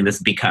I'm feeling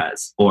this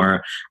because,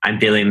 or I'm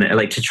feeling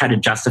like, to try to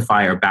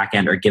justify or back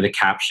end or give a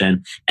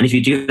caption. And if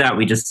you do that,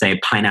 we just say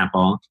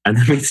pineapple and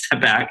then we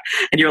step back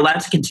and you're allowed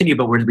to continue.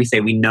 But we say,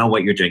 we know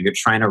what you're doing. You're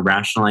trying to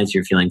rationalize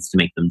your feelings to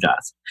make them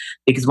just.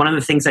 Because one of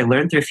the things I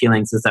learned through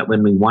feelings is that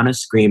when we want to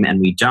scream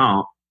and we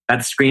don't,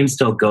 that scream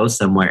still goes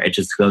somewhere. It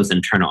just goes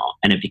internal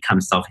and it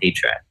becomes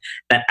self-hatred.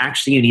 That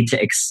actually you need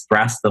to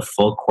express the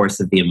full course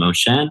of the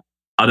emotion.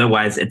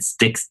 Otherwise, it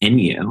sticks in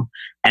you.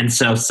 And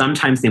so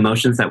sometimes the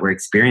emotions that we're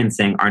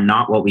experiencing are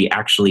not what we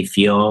actually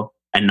feel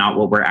and not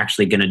what we're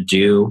actually going to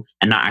do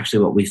and not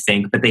actually what we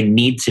think, but they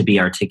need to be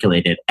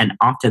articulated. And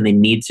often they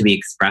need to be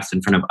expressed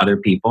in front of other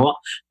people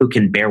who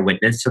can bear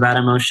witness to that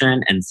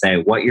emotion and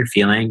say, what you're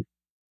feeling,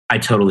 I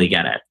totally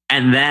get it.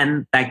 And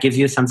then that gives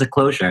you a sense of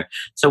closure.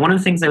 So one of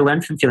the things I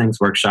learned from feelings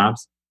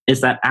workshops is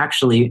that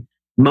actually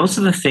most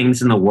of the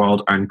things in the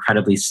world are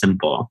incredibly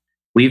simple.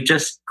 We've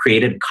just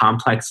created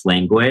complex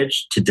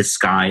language to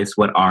disguise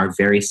what are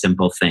very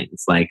simple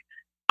things, like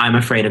I'm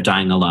afraid of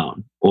dying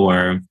alone,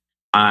 or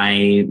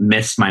I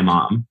miss my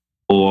mom,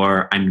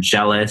 or I'm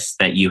jealous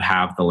that you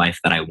have the life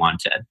that I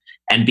wanted.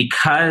 And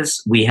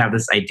because we have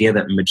this idea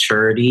that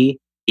maturity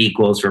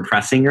equals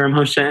repressing your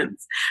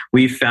emotions,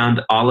 we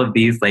found all of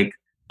these like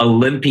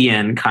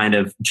Olympian kind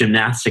of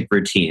gymnastic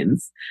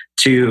routines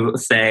to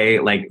say,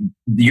 like,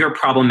 you're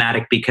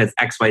problematic because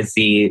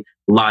XYZ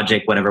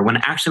logic, whatever, when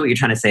actually what you're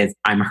trying to say is,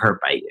 I'm hurt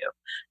by you.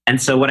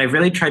 And so what I've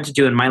really tried to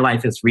do in my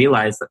life is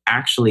realize that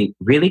actually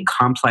really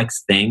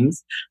complex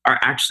things are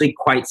actually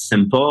quite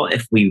simple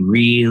if we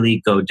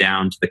really go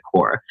down to the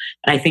core.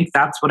 And I think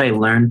that's what I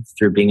learned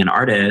through being an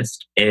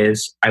artist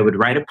is I would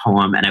write a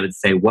poem and I would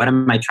say, what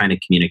am I trying to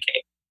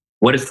communicate?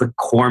 What is the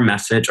core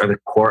message or the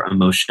core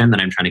emotion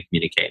that I'm trying to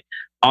communicate?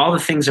 All the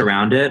things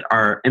around it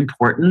are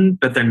important,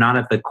 but they're not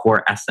at the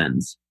core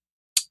essence.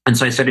 And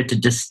so I started to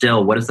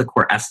distill what is the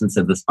core essence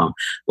of this poem?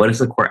 What is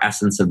the core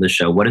essence of the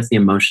show? What is the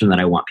emotion that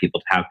I want people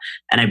to have?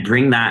 And I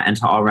bring that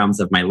into all realms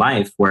of my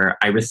life where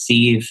I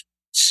receive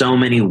so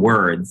many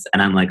words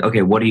and I'm like,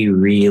 okay, what are you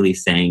really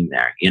saying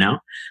there? You know?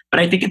 But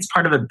I think it's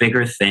part of a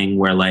bigger thing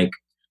where like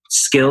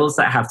skills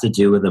that have to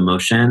do with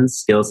emotions,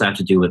 skills that have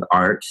to do with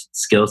art,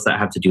 skills that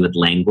have to do with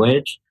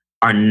language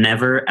are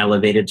never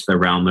elevated to the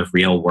realm of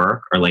real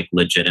work or like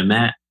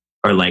legitimate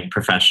or like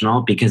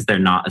professional because they're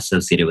not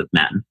associated with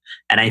men.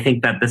 And I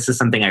think that this is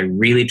something I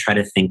really try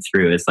to think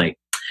through is like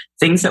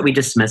things that we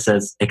dismiss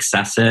as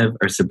excessive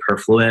or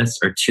superfluous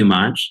or too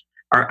much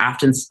are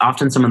often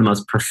some of the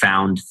most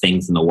profound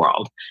things in the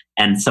world.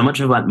 And so much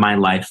of what my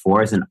life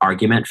for is an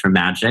argument for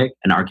magic,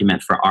 an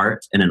argument for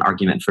art, and an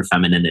argument for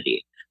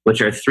femininity,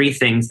 which are three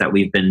things that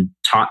we've been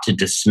taught to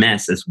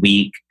dismiss as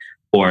weak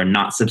or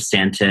not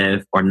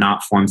substantive or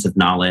not forms of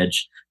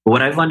knowledge. But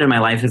what I've learned in my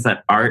life is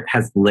that art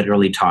has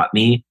literally taught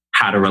me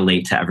how to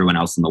relate to everyone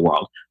else in the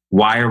world.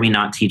 Why are we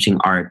not teaching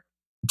art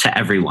to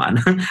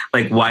everyone?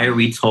 Like, why are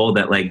we told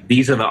that like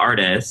these are the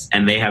artists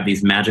and they have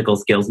these magical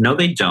skills? No,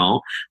 they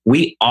don't.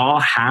 We all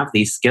have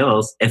these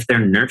skills if they're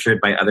nurtured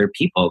by other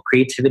people.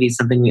 Creativity is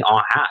something we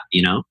all have,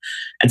 you know?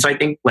 And so I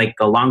think like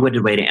a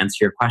long-winded way to answer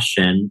your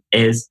question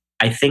is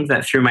I think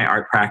that through my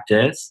art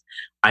practice,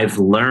 I've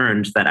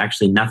learned that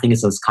actually nothing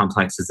is as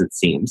complex as it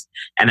seems.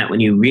 And that when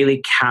you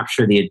really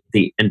capture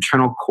the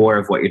internal core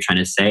of what you're trying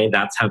to say,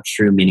 that's how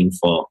true,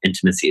 meaningful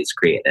intimacy is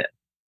created.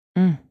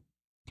 Mm.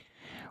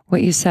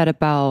 What you said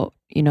about,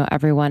 you know,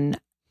 everyone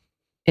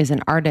is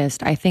an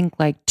artist, I think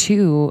like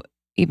too,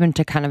 even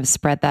to kind of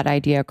spread that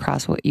idea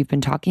across what you've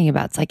been talking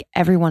about, it's like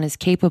everyone is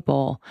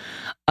capable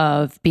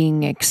of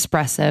being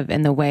expressive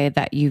in the way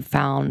that you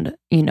found,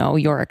 you know,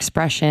 your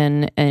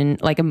expression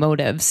and like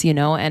emotives, you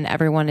know, and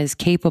everyone is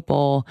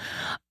capable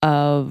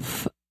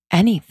of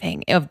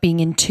anything, of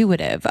being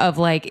intuitive, of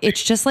like,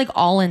 it's just like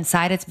all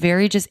inside. It's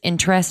very just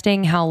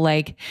interesting how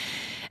like,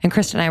 and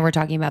Krista and I were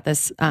talking about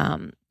this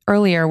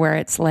earlier, where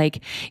it's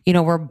like, you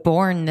know, we're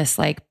born this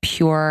like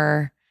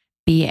pure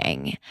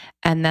being,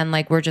 and then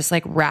like we're just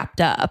like wrapped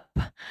up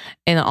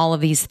in all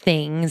of these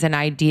things and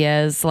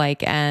ideas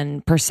like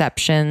and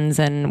perceptions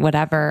and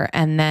whatever,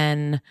 and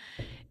then,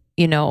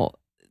 you know,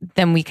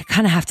 then we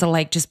kind of have to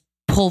like just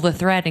pull the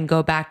thread and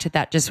go back to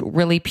that just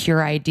really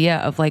pure idea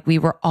of like we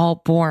were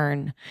all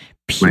born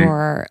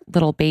pure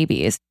little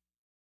babies.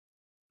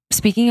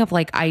 Speaking of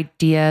like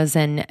ideas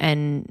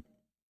and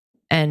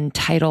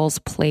titles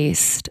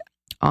placed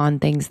on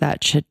things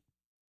that should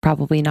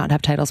probably not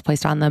have titles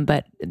placed on them,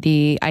 but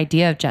the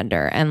idea of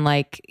gender and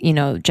like, you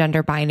know,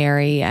 gender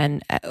binary,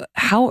 and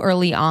how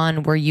early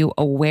on were you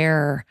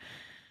aware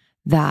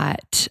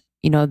that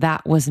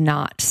that was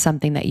not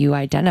something that you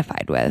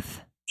identified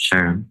with?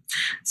 Sure.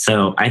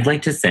 So I'd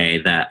like to say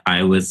that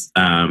I was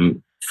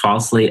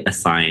falsely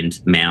assigned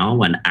male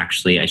when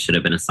actually I should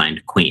have been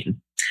assigned queen.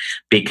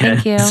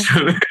 Because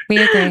we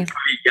agree. From a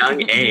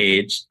young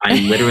age, I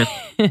literally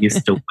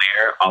used to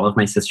wear all of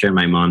my sister and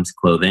my mom's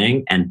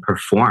clothing and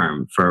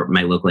perform for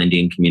my local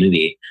Indian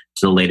community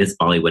to the latest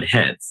Bollywood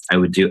hits. I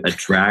would do a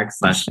drag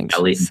 /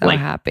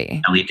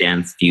 belly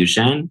dance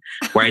fusion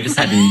where I just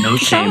had no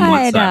shame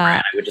whatsoever.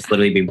 And I would just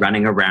literally be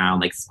running around,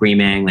 like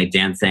screaming, like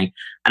dancing.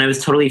 And I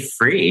was totally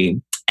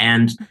free.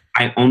 And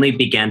I only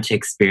began to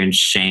experience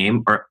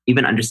shame or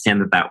even understand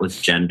that that was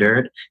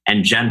gendered.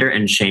 And gender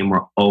and shame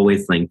were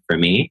always linked for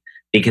me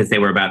because they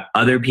were about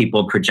other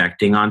people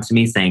projecting onto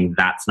me saying,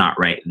 that's not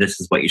right. This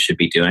is what you should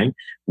be doing.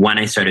 When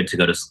I started to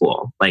go to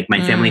school, like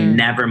my family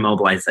never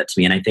mobilized that to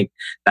me. And I think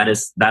that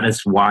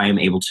is why I'm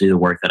able to do the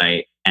work that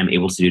I am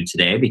able to do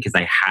today, because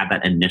I had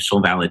that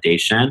initial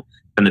validation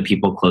from the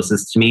people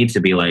closest to me to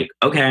be like,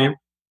 okay,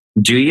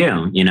 do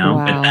you.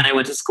 Wow. But then I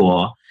went to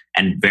school.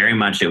 And very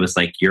much it was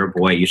like, you're a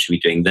boy, you should be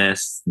doing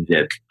this,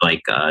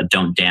 like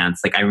don't dance.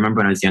 Like I remember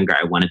when I was younger,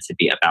 I wanted to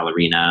be a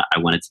ballerina. I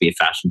wanted to be a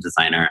fashion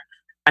designer.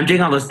 I'm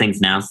doing all those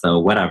things now, so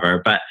whatever.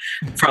 But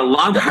for a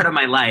long part of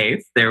my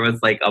life, there was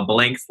like a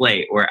blank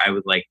slate where I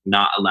was like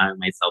not allowing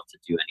myself to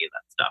do any of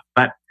that stuff.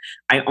 But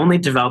I only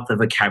developed the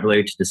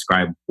vocabulary to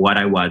describe what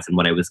I was and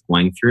what I was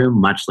going through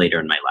much later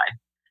in my life.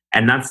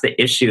 And that's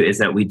the issue, is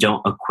that we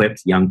don't equip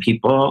young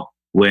people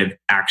with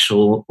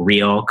actual,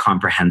 real,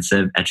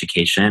 comprehensive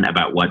education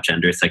about what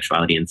gender,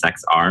 sexuality, and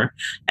sex are.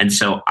 And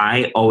so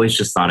I always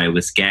just thought I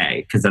was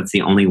gay because that's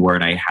the only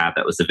word I had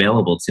that was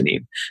available to me.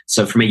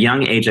 So from a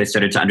young age, I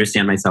started to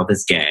understand myself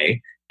as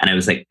gay. And I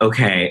was like,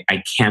 okay,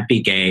 I can't be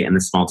gay in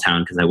this small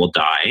town because I will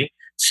die.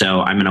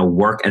 So I'm going to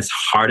work as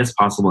hard as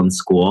possible in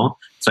school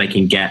so I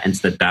can get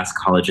into the best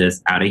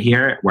colleges out of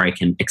here where I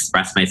can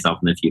express myself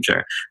in the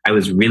future. I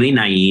was really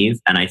naive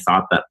and I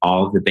thought that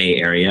all of the Bay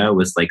Area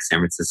was like San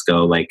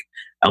Francisco, like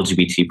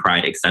LGBT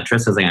pride, etc.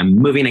 So I was like, I'm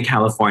moving to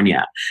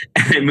California.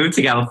 And I moved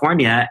to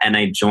California and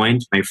I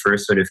joined my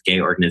first sort of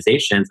gay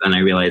organizations. And I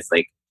realized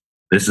like,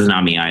 this is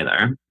not me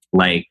either.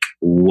 Like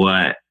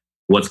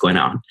what's going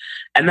on?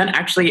 And then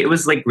actually it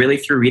was like really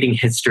through reading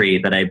history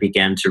that I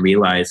began to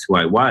realize who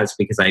I was,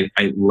 because I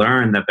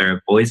learned that there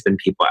have always been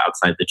people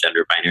outside the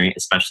gender binary,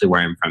 especially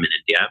where I'm from in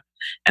India,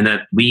 and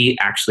that we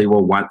actually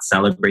were once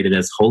celebrated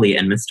as holy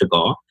and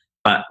mystical.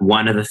 But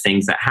one of the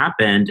things that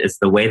happened is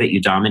the way that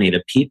you dominate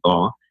a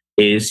people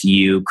is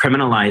you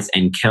criminalize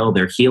and kill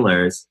their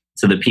healers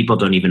so that people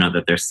don't even know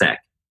that they're sick.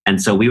 And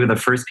so we were the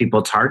first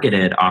people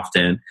targeted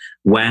often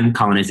when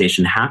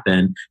colonization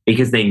happened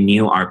because they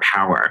knew our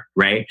power,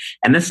 right?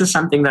 And this is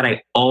something that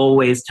I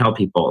always tell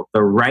people.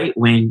 The right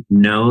wing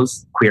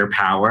knows queer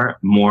power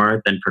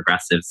more than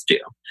progressives do.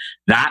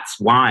 That's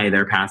why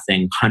they're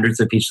passing hundreds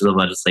of pieces of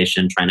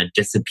legislation trying to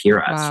disappear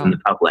us from the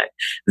public.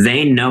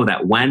 They know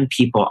that when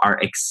people are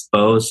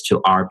exposed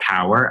to our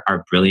power,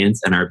 our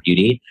brilliance, and our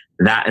beauty,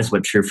 that is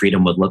what true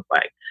freedom would look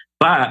like.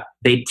 But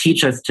they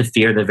teach us to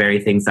fear the very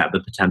things that have the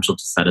potential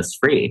to set us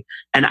free.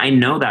 And I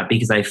know that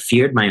because I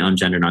feared my own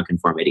gender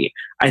nonconformity.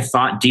 I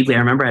thought deeply. I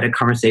remember I had a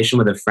conversation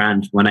with a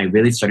friend when I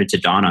really started to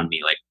dawn on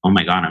me, like, oh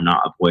my God, I'm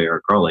not a boy or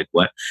a girl. Like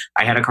what?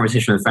 I had a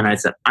conversation with a friend and I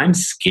said, I'm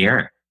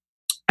scared.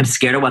 I'm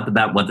scared of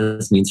what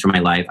this means for my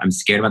life. I'm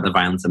scared about the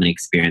violence I'm going to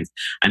experience.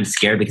 I'm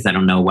scared because I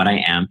don't know what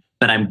I am,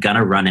 but I'm going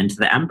to run into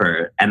the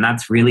ember. And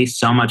that's really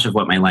so much of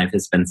what my life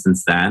has been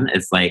since then.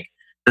 It's like,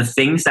 the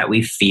things that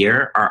we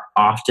fear are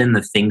often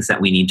the things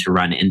that we need to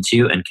run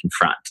into and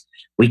confront.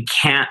 We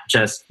can't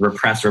just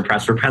repress,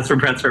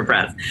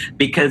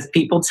 because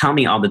people tell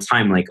me all the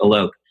time, like,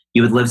 Alok,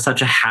 you would live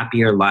such a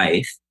happier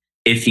life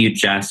if you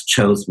just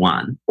chose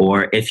one,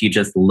 or if you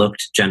just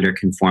looked gender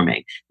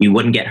conforming. You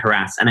wouldn't get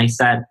harassed. And I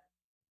said,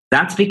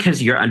 that's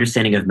because your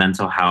understanding of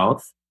mental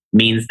health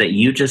means that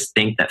you just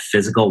think that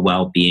physical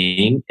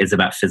well-being is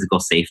about physical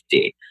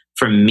safety.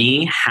 For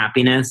me,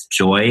 happiness,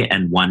 joy,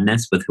 and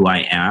oneness with who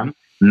I am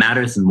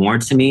matters more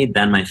to me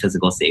than my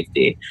physical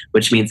safety,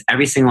 which means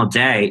every single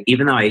day,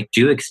 even though I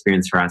do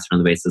experience harassment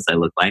on the basis I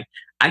look like,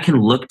 I can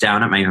look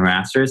down at my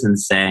harassers and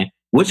say,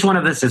 which one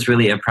of us is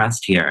really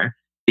oppressed here?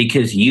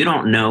 Because you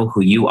don't know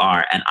who you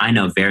are, and I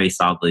know very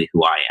solidly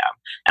who I am.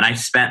 And I've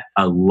spent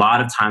a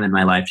lot of time in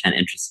my life to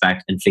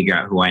introspect and figure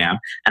out who I am.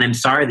 And I'm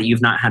sorry that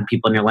you've not had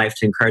people in your life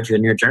to encourage you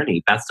in your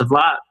journey. Best of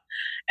luck.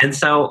 And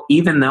so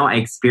even though I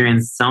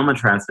experience so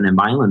much harassment and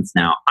violence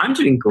now, I'm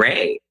doing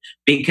great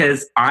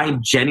because I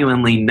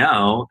genuinely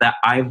know that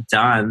I've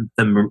done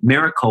the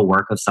miracle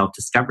work of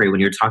self-discovery.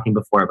 When you were talking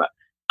before about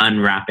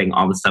unwrapping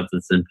all the stuff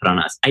that's been put on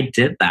us, I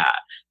did that.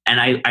 And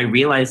I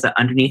realized that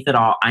underneath it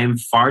all, I am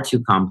far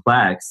too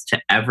complex to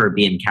ever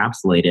be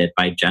encapsulated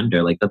by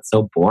gender. Like, that's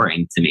so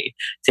boring to me.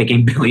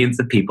 Taking billions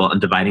of people and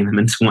dividing them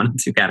into 1 and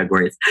 2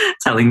 categories,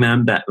 telling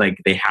them that like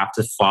they have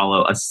to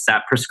follow a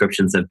set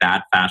prescriptions of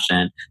bad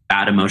fashion,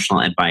 bad emotional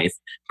advice,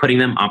 putting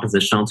them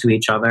oppositional to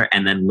each other,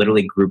 and then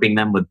literally grouping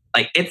them with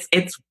like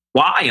it's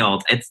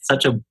wild. It's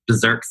such a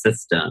berserk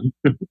system.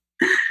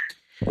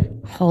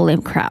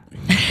 Holy crap.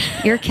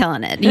 You're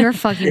killing it. You're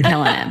fucking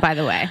killing it, by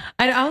the way.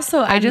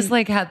 I just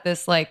like had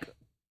this like,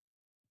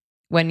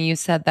 when you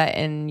said that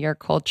in your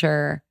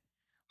culture,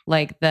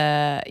 like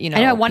the, you know,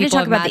 I wanted to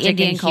talk about the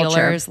Indian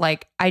culture.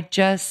 Like I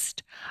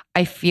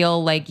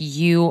feel like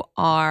you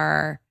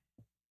are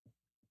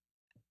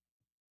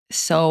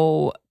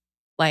so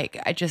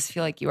like, I just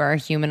feel like you are a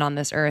human on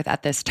this earth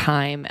at this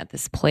time, at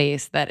this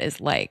place that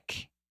is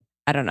like,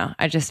 I don't know.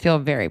 I just feel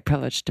very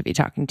privileged to be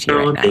talking to you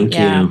right now. Thank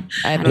you.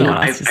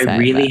 I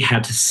really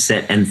had to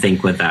sit and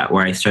think with that,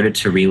 where I started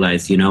to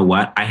realize, you know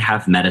what? I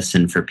have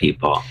medicine for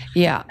people.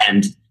 Yeah.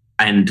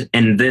 And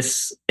in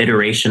this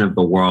iteration of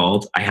the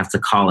world, I have to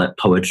call it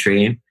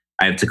poetry.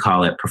 I have to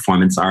call it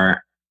performance art.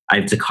 I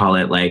have to call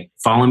it like,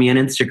 follow me on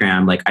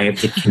Instagram. Like I have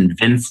to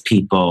convince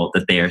people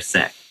that they are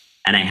sick.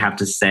 And I have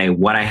to say,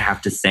 what I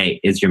have to say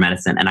is your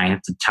medicine. And I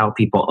have to tell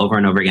people over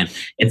and over again,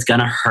 it's going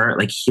to hurt.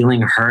 Like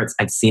healing hurts.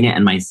 I've seen it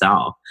in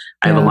myself.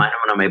 I have a line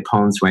in one of my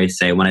poems where I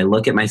say, when I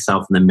look at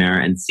myself in the mirror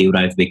and see what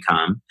I've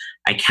become,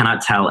 I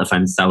cannot tell if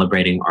I'm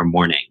celebrating or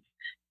mourning.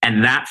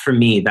 And that for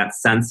me, that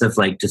sense of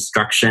like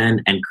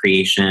destruction and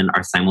creation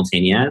are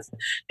simultaneous,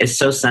 is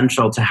so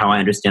central to how I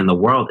understand the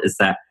world, is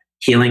that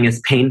healing is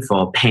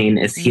painful, pain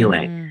is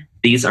healing.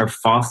 These are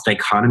false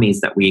dichotomies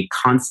that we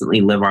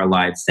constantly live our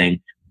lives saying,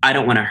 I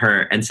don't want to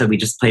hurt. And so we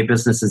just play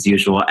business as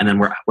usual. And then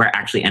we're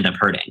actually end up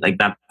hurting. Like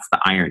that's the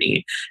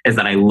irony, is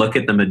that I look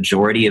at the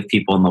majority of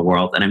people in the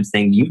world and I'm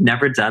saying, you've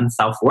never done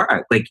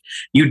self-work. Like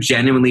you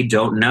genuinely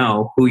don't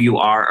know who you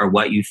are or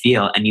what you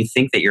feel. And you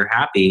think that you're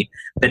happy,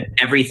 but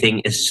everything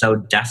is so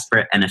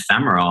desperate and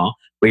ephemeral,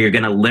 where you're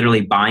going to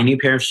literally buy a new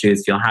pair of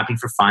shoes, feel happy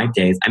for 5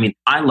 days. I mean,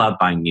 I love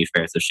buying new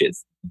pairs of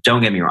shoes.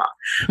 Don't get me wrong.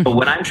 But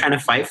what I'm trying to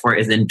fight for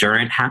is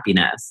endurant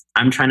happiness.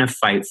 I'm trying to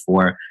fight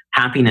for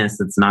happiness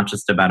that's not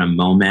just about a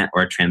moment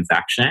or a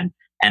transaction,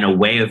 and a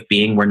way of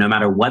being where no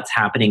matter what's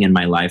happening in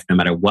my life, no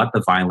matter what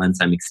the violence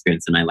I'm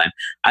experiencing in my life,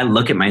 I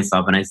look at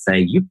myself and I say,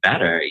 you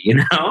better, you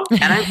know?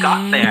 And I've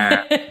got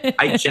there.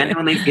 I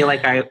genuinely feel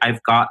like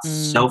I've got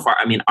so far.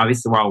 I mean,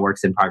 obviously we're all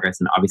works in progress,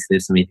 and obviously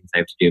there's so many things I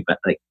have to do, but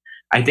like,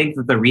 I think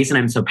that the reason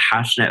I'm so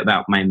passionate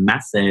about my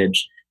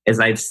message is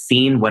I've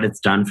seen what it's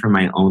done for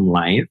my own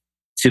life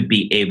to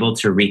be able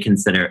to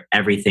reconsider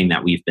everything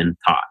that we've been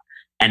taught.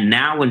 And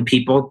now when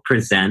people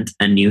present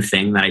a new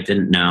thing that I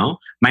didn't know,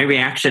 my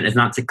reaction is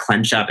not to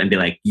clench up and be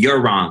like, you're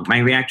wrong. My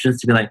reaction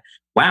is to be like,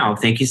 wow,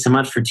 thank you so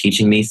much for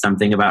teaching me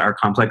something about our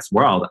complex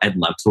world. I'd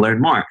love to learn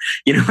more.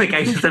 You know, like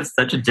I just have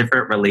such a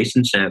different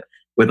relationship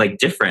with like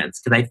difference.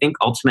 Because I think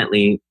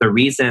ultimately the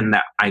reason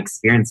that I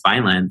experience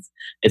violence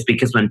is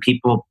because when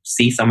people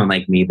see someone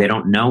like me, they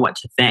don't know what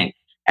to think.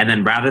 And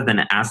then rather than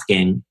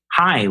asking,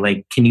 hi,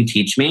 like, can you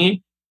teach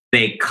me?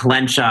 They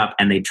clench up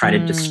and they try to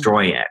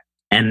destroy it.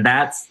 And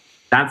that's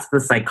the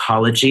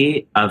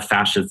psychology of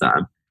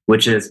fascism,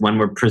 which is when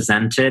we're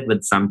presented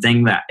with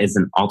something that is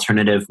an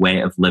alternative way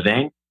of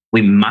living,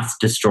 we must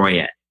destroy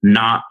it,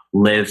 not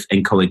live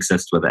and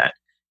coexist with it.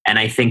 And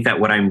I think that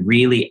what I'm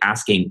really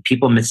asking,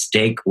 people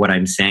mistake what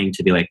I'm saying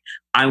to be like,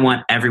 I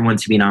want everyone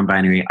to be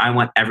non-binary.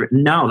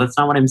 No, that's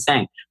not what I'm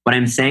saying. What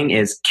I'm saying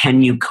is,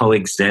 can you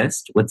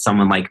coexist with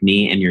someone like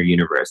me in your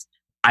universe?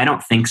 I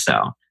don't think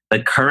so.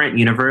 The current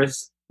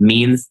universe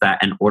means that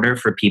in order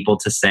for people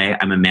to say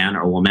I'm a man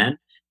or a woman,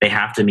 they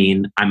have to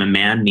mean I'm a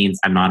man means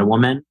I'm not a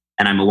woman,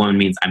 and I'm a woman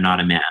means I'm not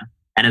a man.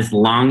 And as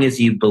long as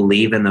you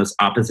believe in those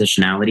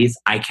oppositionalities,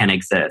 I can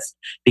exist.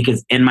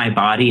 Because in my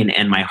body and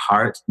in my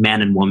heart,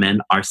 man and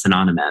woman are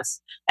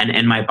synonymous. And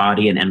in my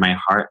body and in my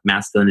heart,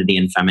 masculinity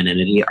and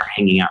femininity are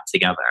hanging out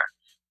together.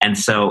 And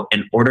so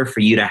in order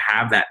for you to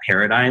have that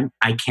paradigm,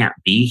 I can't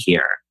be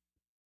here.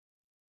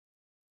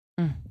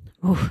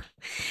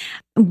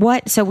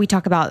 So we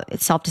talk about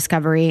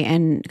self-discovery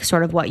and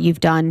sort of what you've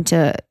done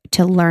to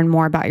learn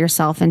more about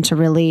yourself and to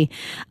really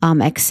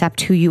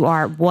accept who you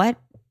are. What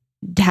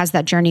has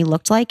that journey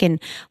looked like,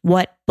 and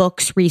what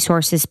books,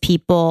 resources,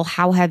 people,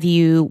 what have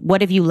you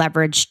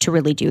leveraged to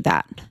really do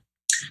that?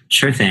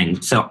 Sure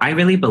thing. So I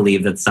really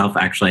believe that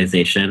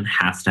self-actualization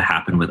has to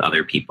happen with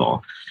other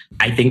people.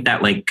 I think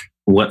that like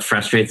what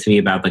frustrates me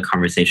about the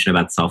conversation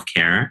about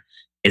self-care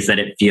is that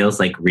it feels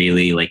like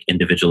really like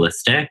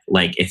individualistic.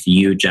 Like if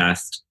you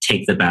just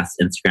take the best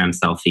Instagram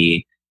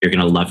selfie, you're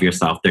going to love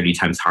yourself 30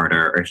 times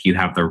harder. Or if you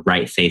have the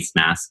right face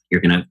mask, you're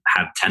going to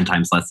have 10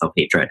 times less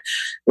self-hatred.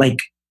 Like,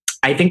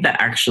 I think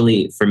that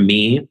actually for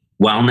me,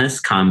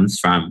 wellness comes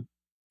from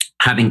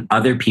having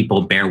other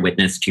people bear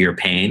witness to your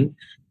pain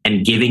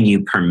and giving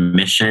you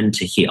permission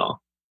to heal.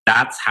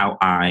 That's how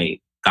I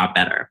got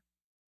better.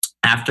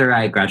 After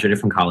I graduated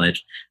from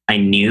college, I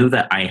knew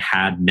that I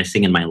had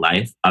missing in my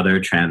life other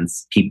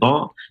trans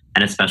people,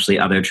 and especially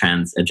other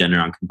trans and gender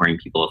non-conforming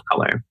people of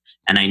color.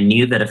 And I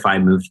knew that if I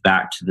moved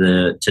back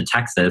to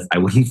Texas, I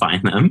wouldn't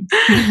find them.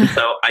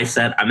 So I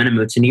said, I'm going to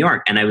move to New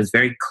York. And I was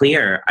very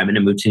clear, I'm going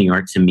to move to New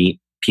York to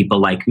meet people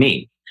like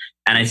me.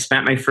 And I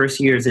spent my first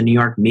years in New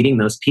York meeting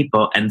those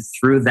people. And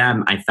through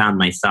them, I found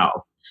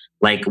myself.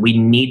 Like, we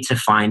need to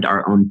find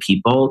our own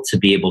people to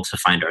be able to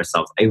find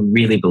ourselves. I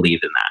really believe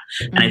in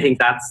that. And I think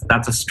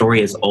that's a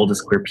story as old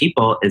as queer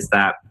people, is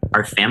that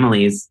our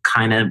families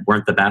kind of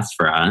weren't the best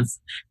for us.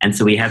 And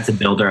so we had to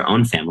build our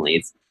own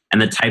families.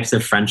 And the types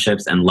of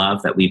friendships and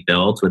love that we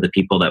build with the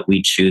people that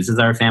we choose as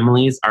our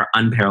families are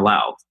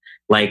unparalleled.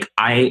 Like,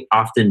 I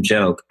often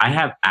joke, I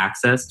have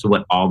access to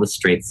what all the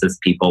straight cis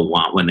people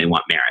want when they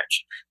want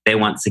marriage. They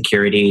want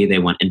security, they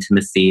want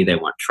intimacy, they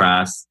want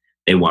trust,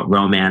 they want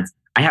romance.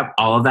 I have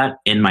all of that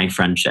in my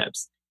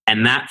friendships.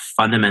 And that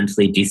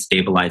fundamentally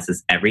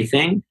destabilizes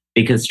everything,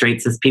 because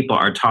straight cis people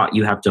are taught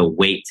you have to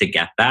wait to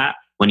get that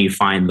when you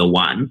find the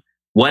one.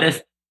 What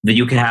if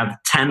you could have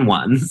 10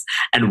 ones?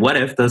 And what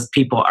if those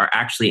people are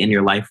actually in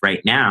your life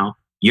right now?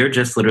 You're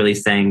just literally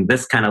saying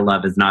this kind of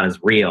love is not as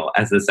real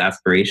as this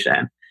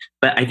aspiration.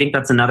 But I think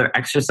that's another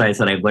exercise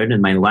that I've learned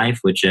in my life,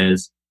 which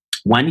is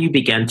when you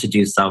begin to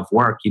do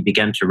self-work, you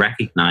begin to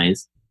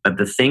recognize that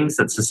the things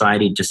that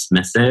society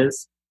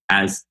dismisses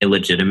as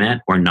illegitimate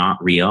or not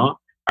real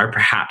are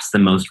perhaps the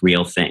most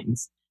real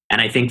things.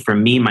 And I think for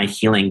me, my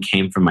healing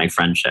came from my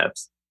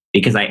friendships,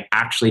 because I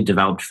actually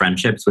developed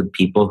friendships with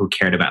people who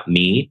cared about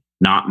me,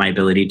 not my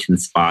ability to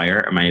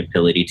inspire or my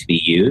ability to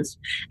be used.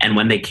 And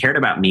when they cared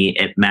about me,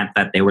 it meant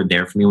that they were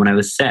there for me when I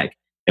was sick.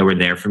 They were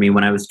there for me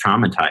when I was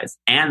traumatized.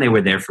 And they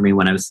were there for me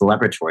when I was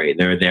celebratory.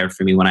 They were there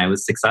for me when I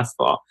was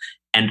successful.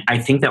 And I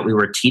think that we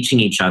were teaching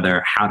each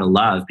other how to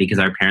love because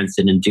our parents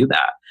didn't do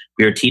that.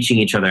 We were teaching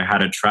each other how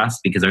to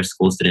trust because our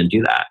schools didn't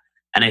do that.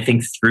 And I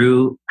think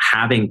through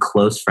having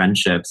close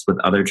friendships with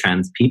other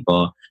trans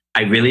people,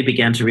 I really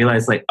began to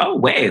realize, like, oh,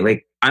 wait,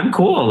 like, I'm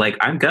cool, like,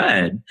 I'm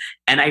good.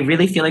 And I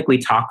really feel like we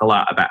talk a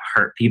lot about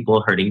hurt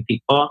people, hurting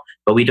people,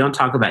 but we don't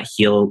talk about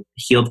healed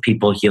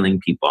people, healing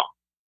people.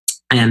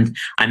 And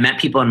I met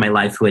people in my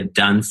life who had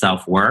done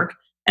self-work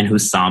and who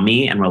saw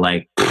me and were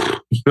like,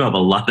 you have a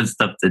lot of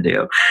stuff to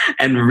do,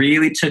 and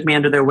really took me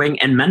under their wing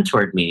and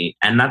mentored me.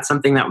 And that's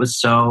something that was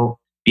so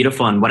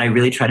beautiful. And what I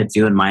really try to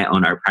do in my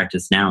own art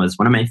practice now is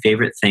one of my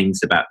favorite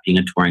things about being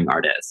a touring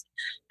artist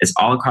is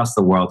all across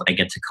the world, I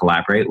get to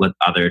collaborate with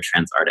other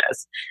trans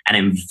artists. And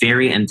I'm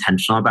very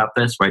intentional about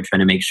this, where I try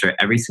to make sure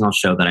every single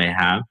show that I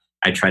have,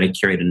 I try to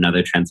curate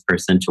another trans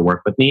person to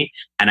work with me.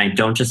 And I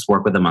don't just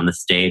work with them on the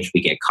stage.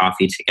 We get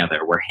coffee together.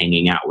 We're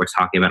hanging out. We're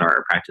talking about our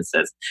art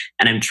practices.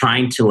 And I'm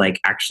trying to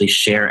like actually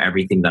share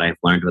everything that I've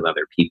learned with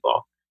other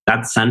people.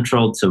 That's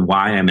central to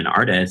why I'm an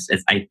artist,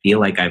 is I feel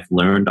like I've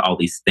learned all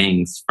these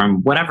things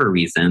from whatever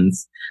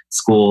reasons,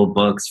 school,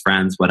 books,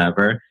 friends,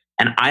 whatever.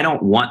 And I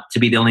don't want to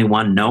be the only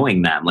one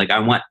knowing them. Like, I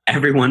want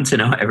everyone to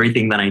know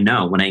everything that I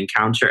know. When I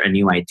encounter a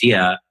new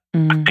idea, I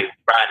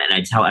run and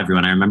I tell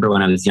everyone. I remember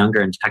when I was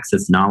younger in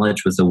Texas,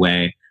 knowledge was a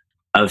way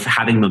of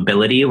having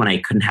mobility when I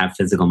couldn't have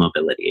physical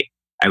mobility.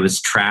 I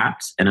was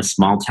trapped in a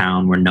small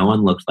town where no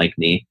one looked like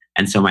me.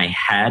 And so my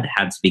head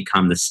had to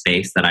become the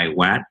space that I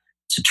went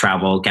to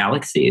travel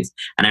galaxies.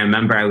 And I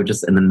remember I would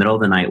just in the middle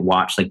of the night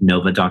watch like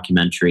Nova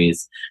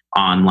documentaries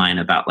online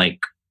about like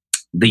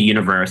the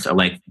universe or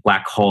like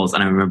black holes.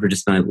 And I remember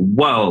just being like,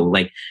 whoa,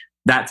 like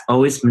that's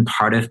always been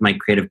part of my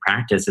creative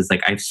practice, is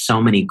like I have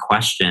so many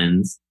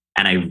questions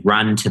and I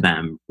run to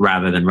them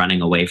rather than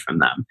running away from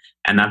them.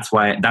 And that's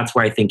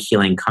where I think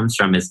healing comes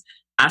from, is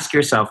ask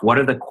yourself, what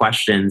are the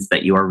questions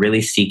that you are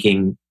really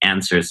seeking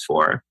answers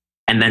for?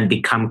 And then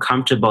become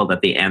comfortable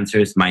that the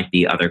answers might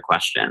be other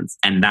questions.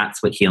 And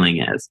that's what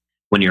healing is.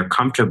 When you're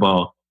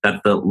comfortable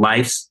that the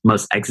life's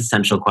most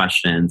existential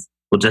questions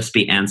will just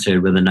be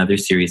answered with another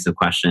series of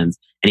questions.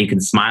 And you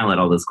can smile at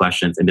all those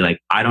questions and be like,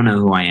 I don't know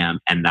who I am.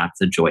 And that's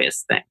a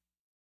joyous thing.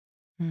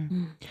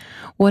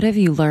 What have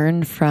you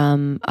learned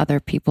from other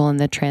people in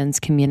the trans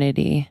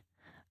community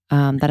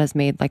that has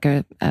made like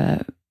a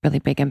really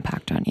big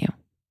impact on you?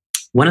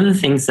 One of the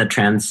things that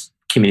trans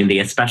community,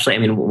 especially, I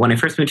mean, when I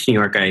first moved to New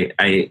York,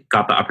 I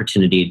got the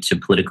opportunity to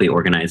politically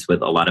organize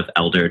with a lot of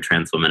elder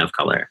trans women of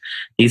color.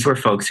 These were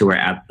folks who were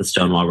at the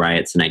Stonewall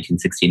riots in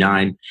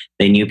 1969.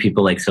 They knew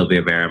people like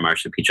Sylvia Vera,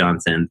 Marsha P.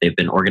 Johnson. They've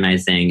been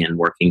organizing and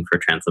working for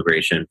trans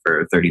liberation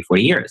for 30,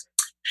 40 years.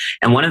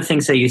 And one of the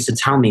things they used to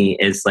tell me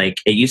is like,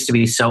 it used to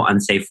be so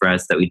unsafe for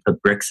us that we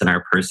put bricks in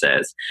our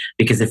purses,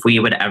 because if we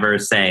would ever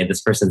say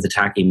this person's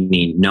attacking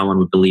me, no one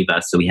would believe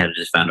us. So we had to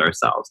defend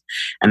ourselves.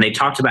 And they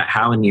talked about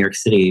how in New York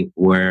City,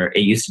 where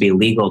it used to be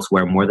illegal to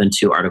wear more than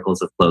 2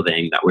 articles of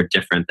clothing that were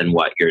different than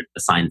what your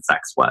assigned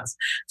sex was.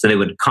 So they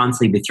would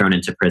constantly be thrown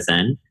into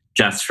prison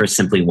just for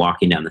simply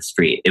walking down the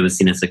street. It was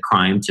seen as a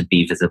crime to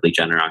be visibly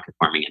gender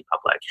nonconforming in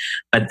public.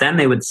 But then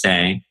they would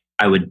say,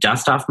 I would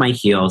dust off my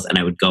heels and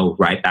I would go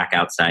right back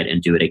outside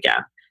and do it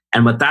again.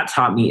 And what that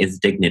taught me is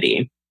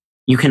dignity.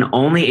 You can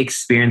only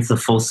experience the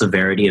full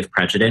severity of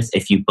prejudice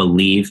if you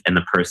believe in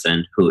the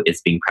person who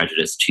is being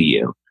prejudiced to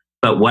you.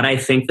 But what I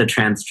think the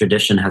trans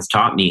tradition has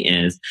taught me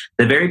is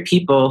the very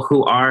people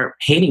who are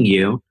hating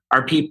you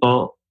are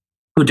people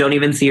who don't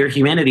even see your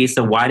humanity.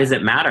 So why does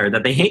it matter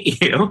that they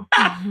hate you?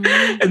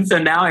 And so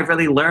now I've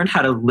really learned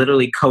how to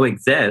literally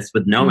coexist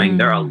with knowing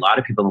there are a lot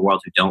of people in the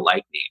world who don't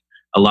like me.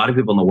 A lot of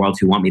people in the world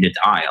who want me to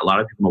die, a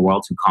lot of people in the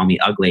world who call me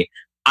ugly.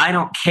 I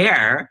don't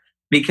care,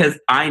 because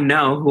I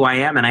know who I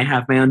am and I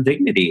have my own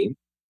dignity.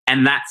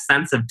 And that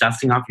sense of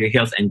dusting off your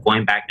heels and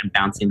going back and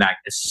bouncing back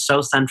is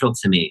so central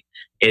to me,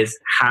 is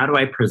how do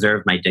I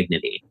preserve my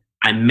dignity?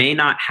 I may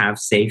not have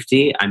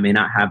safety. I may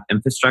not have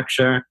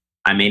infrastructure.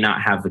 I may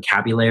not have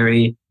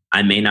vocabulary.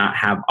 I may not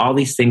have all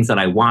these things that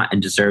I want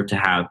and deserve to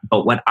have.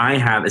 But what I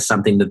have is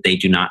something that they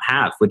do not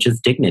have, which is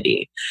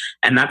dignity.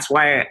 And that's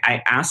why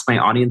I ask my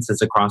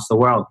audiences across the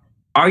world,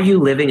 are you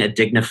living a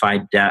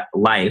dignified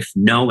life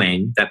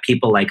knowing that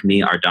people like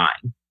me are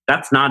dying?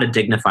 That's not a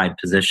dignified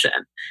position.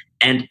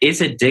 And is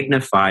it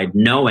dignified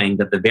knowing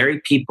that the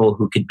very people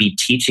who could be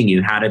teaching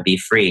you how to be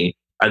free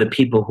are the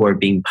people who are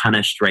being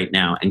punished right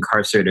now,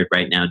 incarcerated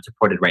right now,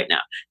 deported right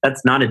now?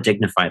 That's not a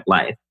dignified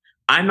life.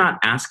 I'm not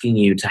asking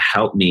you to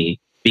help me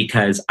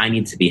because I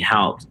need to be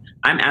helped.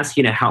 I'm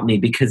asking you to help me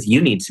because you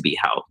need to be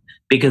helped,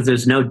 because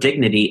there's no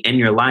dignity in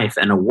your life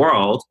in a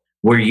world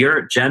where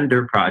your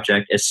gender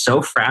project is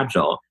so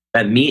fragile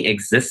that me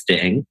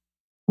existing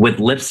with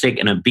lipstick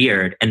and a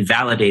beard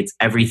invalidates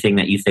everything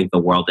that you think the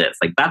world is.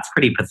 Like, that's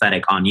pretty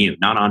pathetic on you,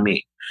 not on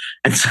me.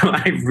 And so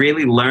I've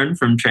really learned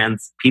from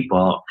trans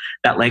people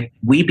that like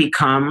we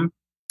become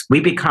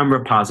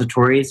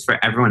repositories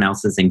for everyone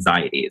else's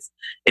anxieties.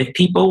 If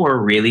people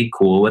were really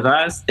cool with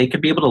us, they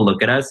could be able to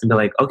look at us and be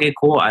like, okay,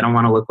 cool, I don't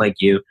want to look like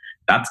you.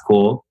 That's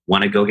cool.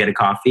 Want to go get a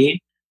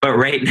coffee? But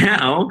right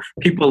now,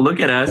 people look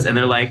at us and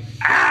they're like,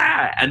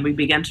 and we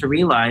begin to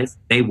realize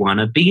they want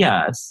to be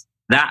us.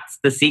 That's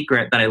the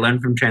secret that I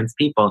learned from trans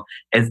people,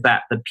 is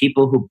that the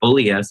people who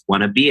bully us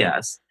want to be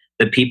us.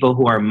 The people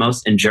who are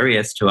most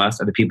injurious to us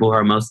are the people who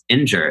are most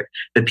injured.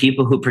 The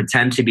people who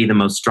pretend to be the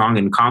most strong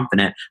and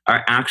confident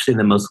are actually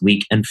the most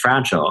weak and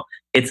fragile.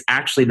 It's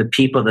actually the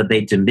people that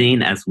they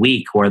demean as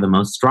weak who are the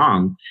most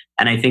strong.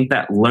 And I think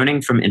that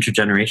learning from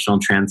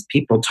intergenerational trans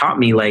people taught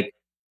me, like,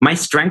 my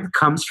strength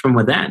comes from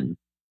within.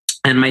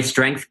 And my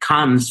strength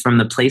comes from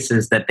the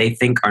places that they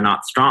think are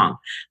not strong.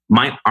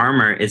 My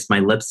armor is my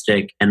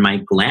lipstick and my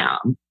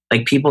glam.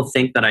 Like, people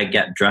think that I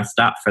get dressed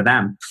up for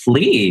them.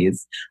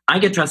 Please. I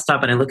get dressed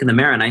up and I look in the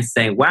mirror and I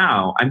say,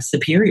 wow, I'm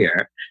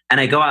superior.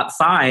 And I go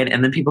outside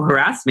and then people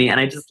harass me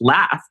and I just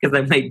laugh because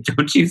I'm like,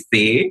 don't you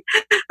see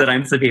that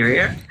I'm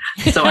superior?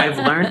 So I've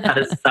learned how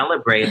to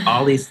celebrate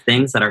all these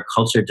things that our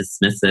culture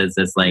dismisses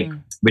as like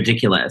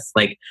ridiculous.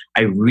 Like,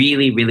 I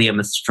really, really am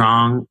a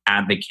strong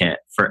advocate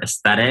for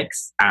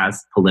aesthetics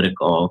as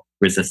political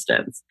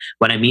resistance.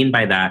 What I mean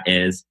by that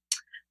is,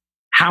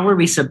 how are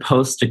we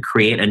supposed to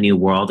create a new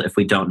world if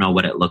we don't know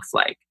what it looks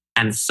like?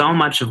 And so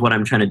much of what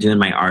I'm trying to do in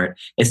my art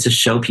is to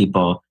show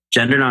people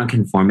gender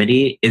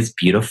nonconformity is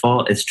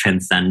beautiful, is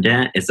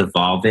transcendent, is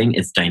evolving,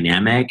 is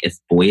dynamic,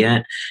 is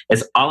buoyant,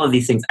 is all of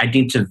these things. I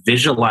need to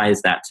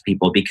visualize that to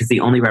people, because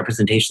the only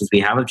representations we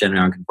have of gender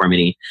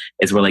nonconformity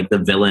is we're like the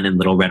villain in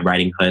Little Red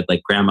Riding Hood,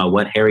 like, grandma,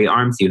 what hairy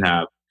arms you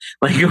have.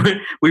 Like,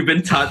 we've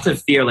been taught to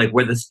fear, like,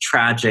 we're this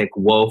tragic,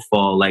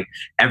 woeful, like,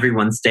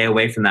 everyone stay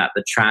away from that.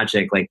 The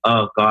tragic, like,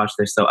 oh gosh,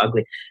 they're so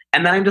ugly.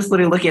 And then I'm just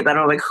literally looking at that and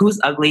I'm like, who's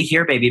ugly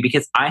here, baby?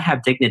 Because I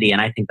have dignity, and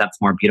I think that's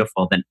more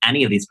beautiful than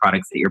any of these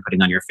products that you're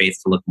putting on your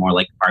face to look more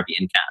like Barbie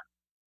and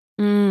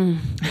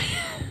Ken.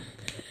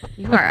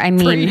 You are, I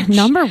mean, Preach.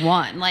 Number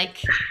one.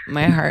 Like,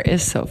 my heart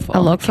is so full.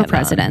 Alok for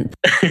president.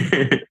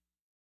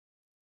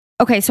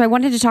 Okay, so I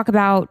wanted to talk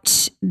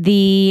about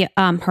the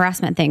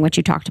harassment thing, which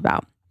you talked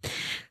about.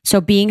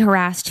 So being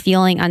harassed,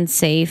 feeling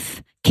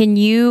unsafe. Can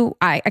you,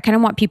 I kind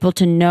of want people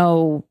to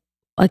know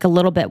like a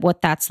little bit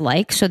what that's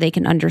like so they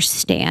can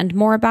understand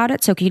more about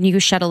it. So can you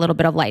shed a little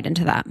bit of light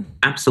into that?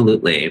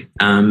 Absolutely.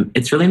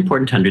 It's really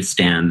important to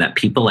understand that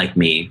people like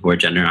me who are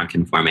gender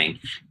nonconforming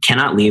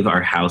cannot leave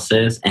our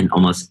houses in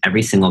almost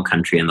every single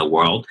country in the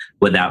world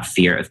without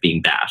fear of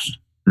being bashed.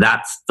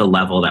 That's the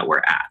level that we're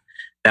at.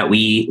 That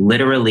we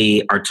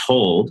literally are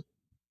told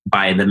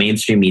by the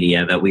mainstream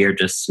media that we are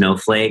just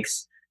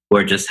snowflakes,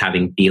 we're just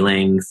having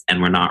feelings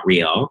and we're not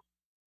real.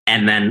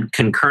 And then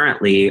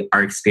concurrently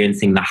are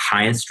experiencing the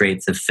highest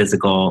rates of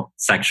physical,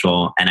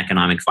 sexual, and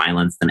economic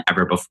violence than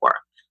ever before.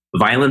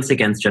 Violence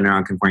against gender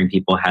nonconforming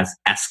people has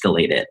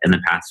escalated in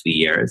the past few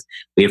years.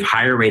 We have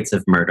higher rates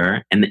of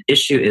murder. And the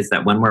issue is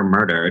that when we're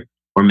murdered,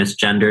 we're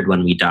misgendered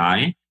when we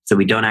die. So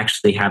we don't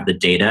actually have the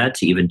data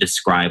to even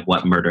describe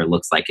what murder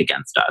looks like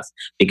against us,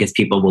 because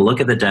people will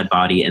look at the dead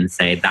body and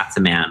say, that's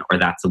a man or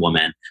that's a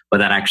woman,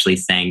 without actually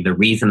saying the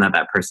reason that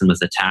that person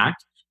was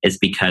attacked is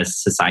because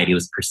society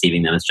was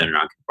perceiving them as gender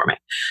nonconforming.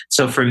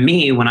 So for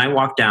me, when I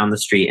walk down the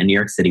street in New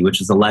York City, which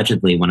is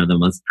allegedly one of the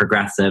most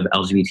progressive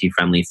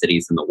LGBT-friendly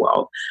cities in the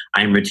world,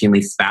 I'm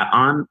routinely spat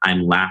on,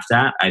 I'm laughed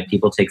at, I have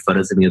people take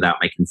photos of me without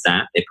my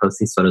consent. They post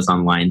these photos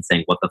online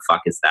saying, what the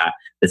fuck is that?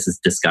 This is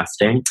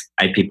disgusting.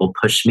 I have people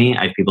push me.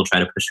 I have people try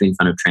to push me in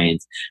front of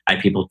trains. I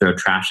have people throw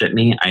trash at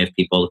me. I have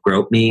people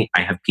grope me.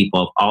 I have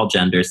people of all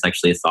genders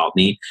sexually assault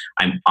me.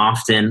 I'm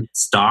often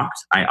stalked.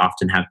 I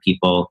often have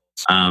people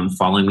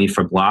following me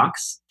for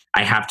blocks.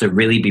 I have to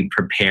really be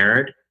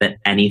prepared that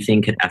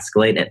anything could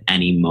escalate at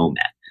any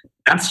moment.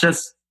 That's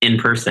just in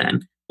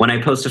person. When I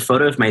post a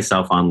photo of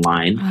myself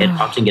online, it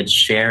often gets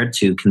shared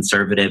to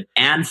conservative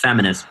and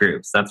feminist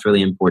groups. That's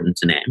really important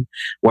to name,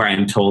 where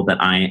I'm told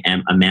that I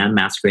am a man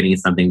masquerading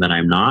as something that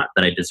I'm not,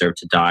 that I deserve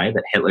to die,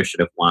 that Hitler should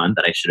have won,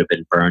 that I should have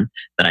been burned,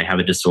 that I have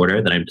a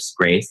disorder, that I'm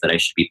disgraced, that I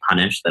should be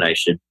punished, that I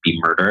should be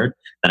murdered,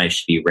 that I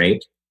should be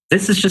raped.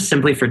 This is just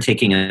simply for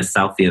taking a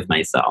selfie of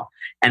myself.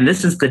 And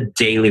this is the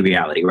daily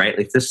reality, right?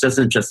 Like, this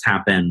doesn't just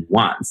happen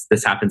once.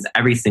 This happens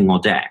every single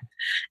day.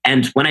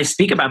 And when I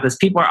speak about this,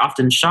 people are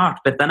often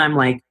shocked, but then I'm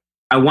like,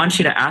 I want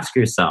you to ask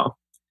yourself,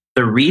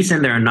 the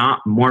reason there are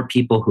not more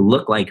people who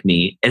look like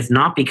me is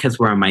not because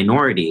we're a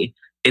minority.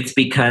 It's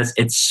because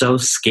it's so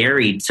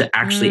scary to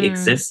actually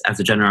exist as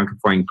a gender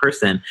nonconforming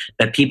person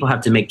that people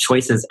have to make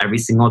choices every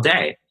single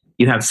day.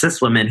 You have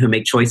cis women who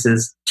make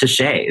choices to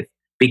shave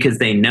because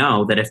they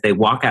know that if they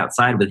walk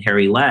outside with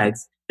hairy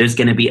legs, there's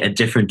going to be a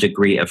different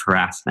degree of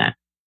harassment.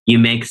 You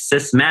make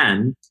cis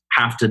men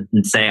have to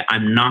say,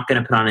 I'm not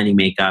going to put on any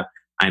makeup.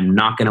 I'm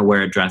not going to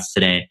wear a dress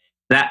today.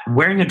 That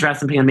wearing a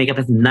dress and putting on makeup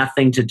has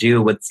nothing to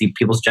do with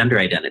people's gender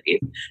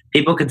identity.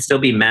 People could still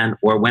be men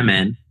or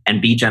women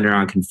and be gender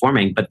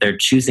nonconforming, but they're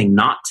choosing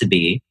not to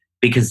be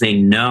because they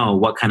know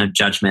what kind of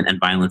judgment and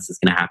violence is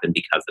going to happen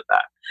because of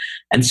that.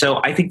 And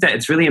so I think that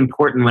it's really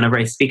important whenever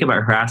I speak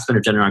about harassment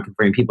of gender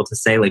nonconforming people to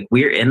say, like,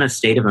 we're in a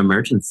state of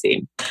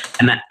emergency.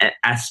 And that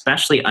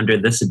especially under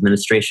this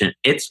administration,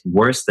 it's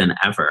worse than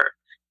ever.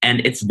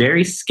 And it's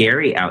very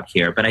scary out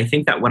here. But I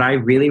think that what I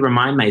really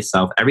remind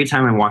myself every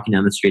time I'm walking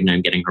down the street and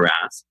I'm getting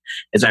harassed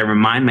is I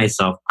remind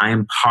myself I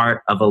am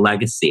part of a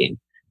legacy.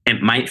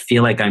 It might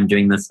feel like I'm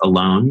doing this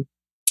alone.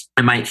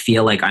 I might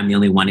feel like I'm the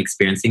only one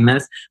experiencing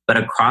this. But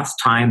across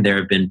time, there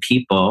have been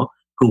people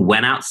who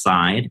went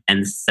outside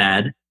and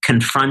said,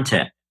 confront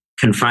it.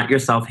 Confront your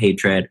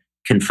self-hatred.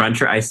 Confront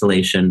your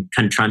isolation.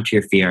 Confront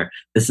your fear.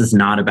 This is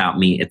not about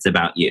me. It's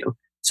about you.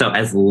 So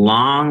as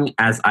long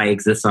as I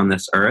exist on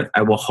this earth,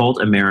 I will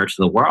hold a mirror to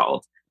the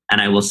world.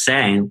 And I will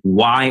say,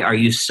 why are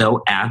you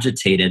so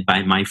agitated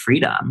by my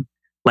freedom?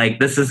 Like,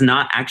 this is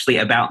not actually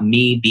about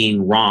me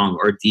being wrong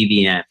or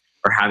deviant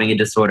or having a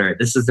disorder.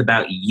 This is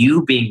about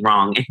you being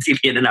wrong and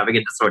deviant and having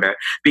a disorder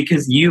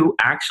because you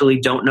actually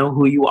don't know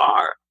who you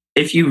are.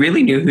 If you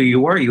really knew who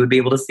you were, you would be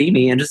able to see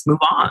me and just move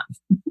on.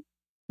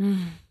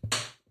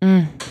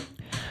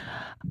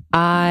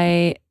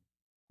 I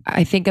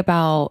think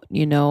about,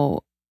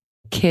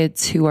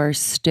 kids who are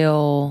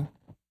still,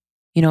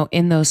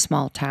 in those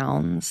small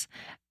towns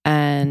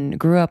and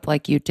grew up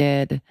like you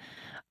did.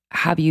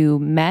 Have you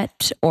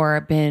met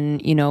or been,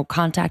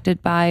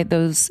 contacted by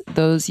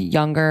those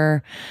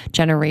younger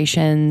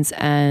generations?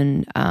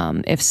 And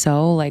if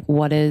so, like,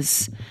 what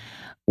is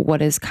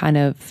kind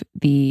of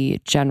the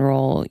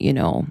general,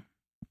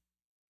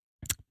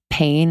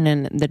 pain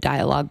and the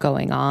dialogue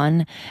going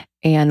on?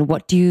 And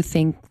what do you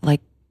think,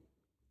 like,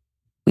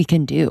 we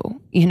can do?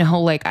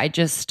 Like, I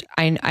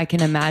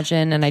can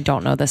imagine, and I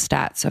don't know the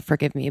stats, so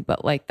forgive me,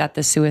 but like that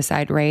the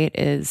suicide rate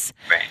is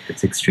right.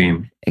 It's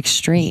extreme.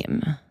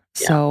 Yeah.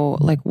 So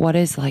like, what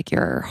is like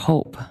your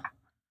hope?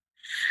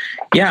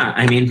 Yeah,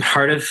 I mean,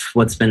 part of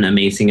what's been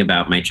amazing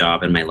about my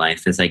job and my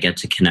life is I get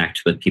to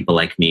connect with people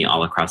like me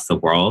all across the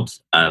world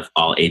of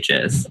all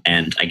ages.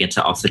 And I get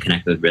to also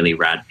connect with really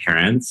rad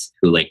parents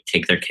who like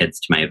take their kids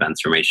to my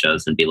events or my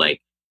shows and be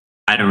like,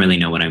 I don't really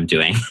know what I'm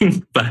doing,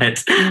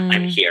 but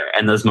I'm here.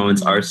 And those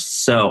moments are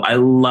I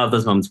love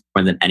those moments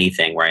more than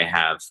anything, where I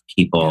have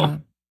people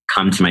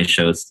come to my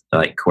shows,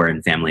 like who are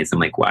in families. I'm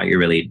like, wow, you're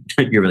really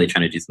trying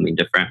to do something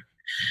different.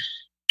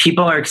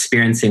 People are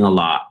experiencing a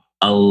lot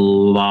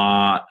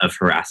of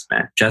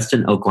harassment. Just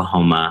in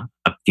Oklahoma,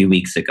 a few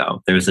weeks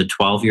ago, there was a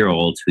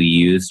 12-year-old who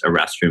used a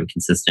restroom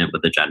consistent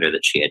with the gender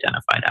that she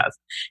identified as.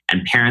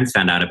 And parents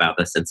found out about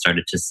this and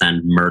started to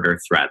send murder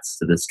threats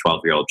to this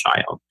 12-year-old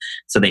child.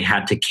 So they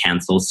had to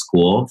cancel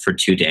school for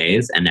 2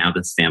 days. And now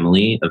this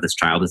family of this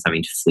child is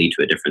having to flee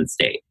to a different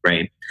state,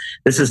 right?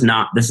 This is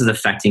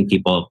affecting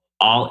people of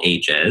all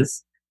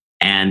ages.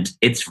 And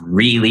it's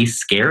really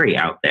scary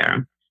out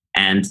there.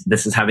 And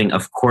this is having,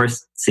 of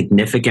course,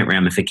 significant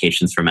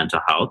ramifications for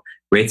mental health.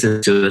 Rates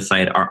of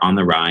suicide are on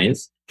the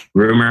rise.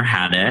 Rumor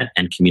had it,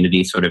 and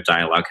community sort of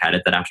dialogue had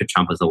it, that after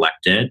Trump was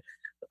elected,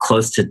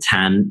 close to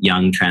 10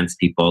 young trans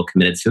people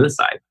committed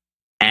suicide.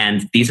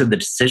 And these are the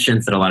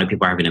decisions that a lot of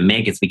people are having to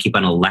make as we keep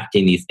on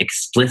electing these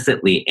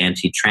explicitly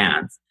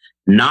anti-trans,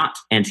 not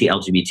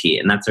anti-LGBT.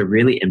 And that's a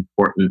really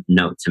important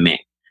note to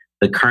make.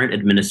 The current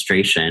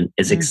administration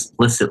is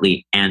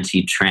explicitly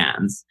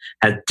anti-trans,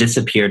 has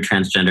disappeared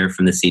transgender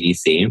from the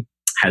CDC,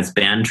 has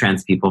banned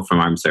trans people from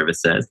armed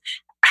services,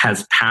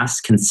 has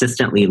passed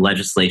consistently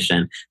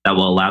legislation that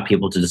will allow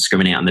people to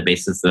discriminate on the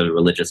basis of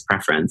religious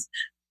preference.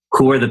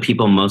 Who are the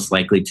people most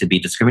likely to be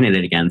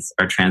discriminated against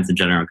are trans and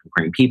gender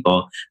nonconforming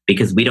people,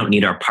 because we don't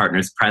need our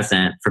partners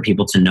present for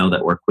people to know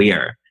that we're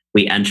queer.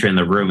 We enter in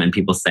the room and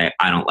people say,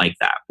 I don't like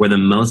that. We're the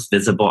most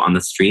visible on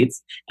the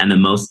streets and the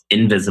most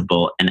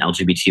invisible in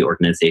LGBT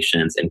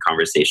organizations and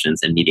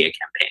conversations and media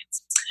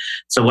campaigns.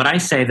 So what I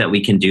say that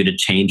we can do to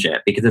change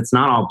it, because it's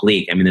not all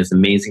bleak, I mean, there's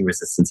amazing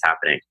resistance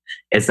happening,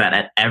 is that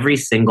at every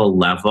single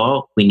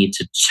level, we need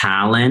to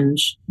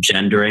challenge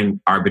gendering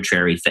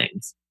arbitrary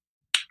things.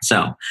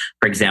 So,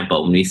 for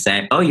example, when we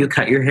say, oh, you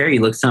cut your hair,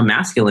 you look so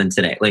masculine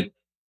today. Like,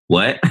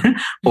 what?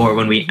 Or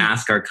when we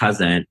ask our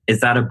cousin, is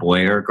that a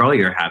boy or a girl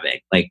you're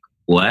having? Like,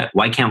 what?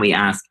 Why can't we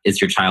ask,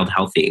 is your child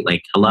healthy?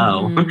 Like,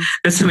 hello.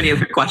 There's so many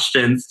other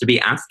questions to be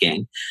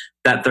asking.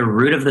 That the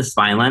root of this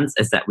violence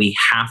is that we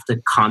have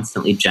to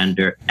constantly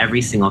gender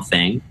every single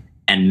thing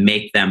and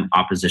make them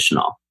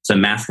oppositional. So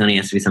masculinity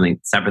has to be something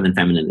separate than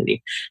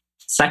femininity.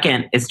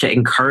 Second is to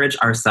encourage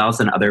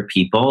ourselves and other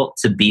people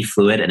to be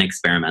fluid and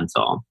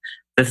experimental.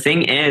 The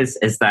thing is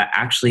that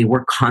actually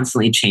we're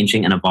constantly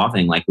changing and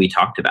evolving, like we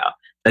talked about.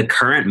 The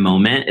current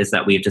moment is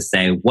that we have to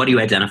say, what do you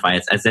identify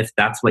as if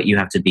that's what you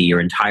have to be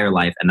your entire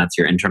life and that's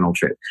your internal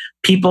truth.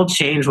 People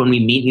change when we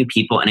meet new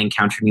people and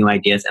encounter new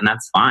ideas, and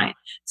that's fine.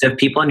 So if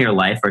people in your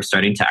life are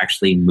starting to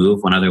actually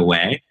move one other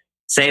way,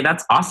 say,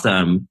 that's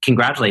awesome.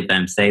 Congratulate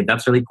them. Say,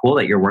 that's really cool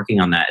that you're working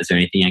on that. Is there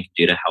anything I can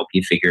do to help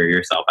you figure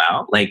yourself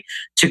out? Like,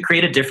 to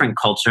create a different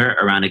culture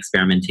around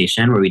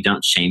experimentation where we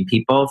don't shame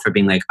people for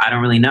being like, I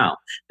don't really know.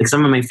 Like,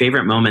 some of my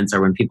favorite moments are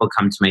when people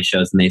come to my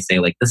shows and they say,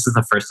 like, this is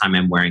the first time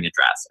I'm wearing a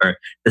dress, or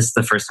this is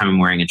the first time I'm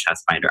wearing a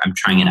chest binder. I'm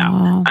trying it out.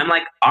 I'm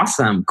like,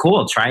 awesome,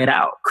 cool, try it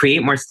out.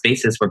 Create more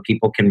spaces where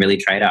people can really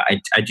try it out.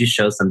 I do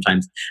shows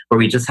sometimes where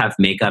we just have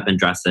makeup and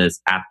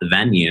dresses at the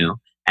venue,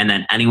 and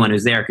then anyone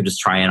who's there could just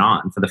try it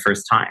on for the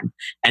first time.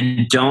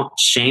 And don't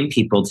shame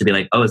people to be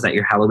like, oh, is that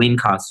your Halloween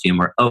costume?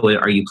 Or, oh,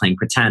 are you playing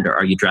pretend? Or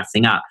are you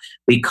dressing up?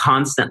 We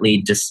constantly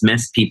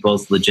dismiss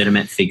people's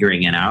legitimate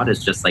figuring it out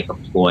as just like a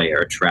ploy or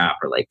a trap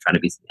or like trying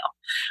to be something else.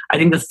 I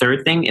think the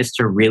third thing is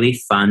to really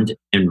fund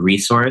and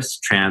resource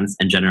trans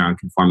and gender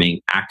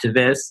nonconforming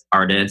activists,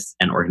 artists,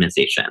 and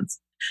organizations.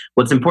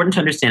 What's important to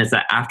understand is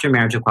that after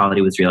marriage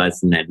equality was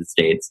realized in the United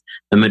States,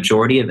 the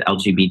majority of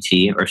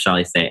LGBT, or shall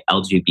I say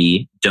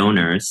LGB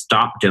donors,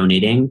 stopped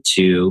donating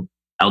to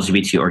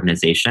LGBT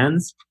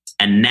organizations.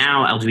 And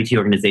now LGBT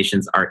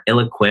organizations are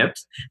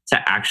ill-equipped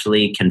to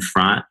actually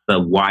confront the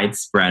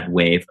widespread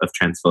wave of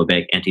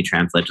transphobic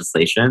anti-trans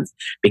legislations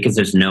because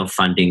there's no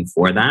funding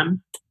for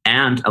them.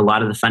 And a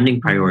lot of the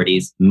funding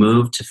priorities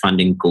move to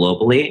funding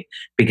globally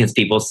because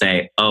people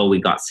say, oh,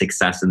 we got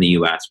success in the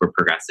US, we're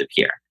progressive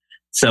here.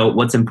 So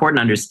what's important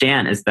to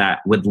understand is that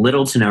with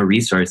little to no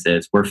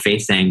resources, we're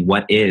facing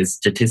what is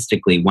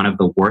statistically one of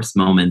the worst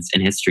moments in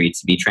history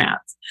to be trans.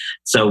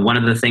 So one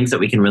of the things that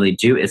we can really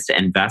do is to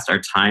invest our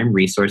time,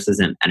 resources,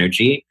 and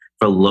energy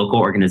for local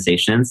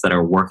organizations that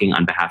are working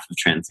on behalf of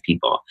trans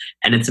people.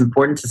 And it's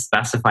important to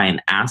specify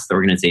and ask the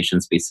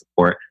organizations we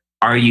support,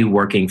 are you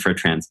working for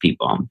trans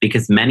people?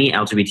 Because many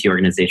LGBT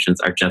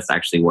organizations are just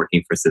actually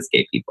working for cis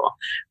gay people.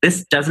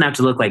 This doesn't have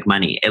to look like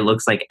money. It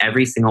looks like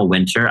every single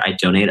winter I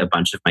donate a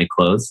bunch of my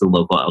clothes to the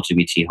local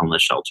LGBT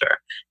homeless shelter.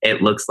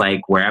 It looks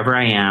like wherever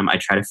I am, I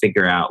try to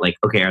figure out like,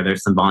 okay, are there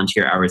some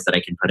volunteer hours that I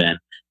can put in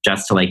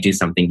just to like do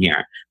something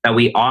here? That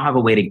we all have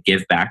a way to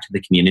give back to the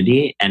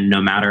community, and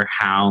no matter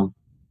how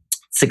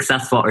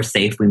successful or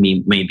safe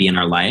we may be in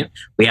our life,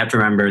 we have to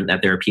remember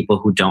that there are people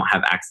who don't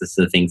have access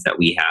to the things that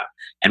we have.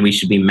 And we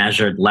should be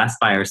measured less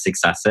by our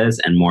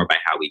successes and more by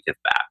how we give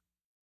back.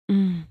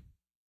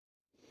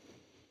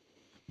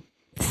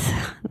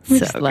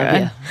 So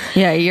good.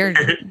 Yeah,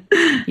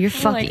 you're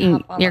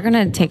fucking, you're going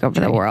to take over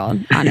the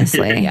world,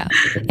 honestly. Yeah.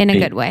 In a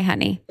good way,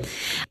 honey.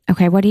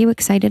 Okay. What are you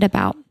excited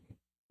about?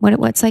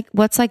 What's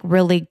like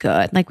really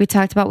good? Like we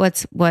talked about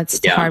what's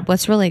hard.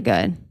 What's really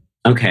good?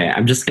 Okay,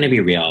 I'm just going to be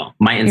real.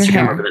 My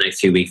Instagram over the next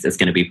few weeks is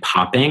going to be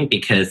popping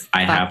because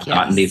I have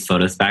gotten these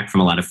photos back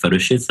from a lot of photo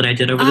shoots that I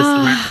did over the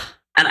summer.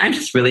 And I'm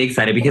just really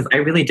excited because I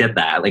really did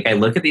that. Like I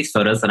look at these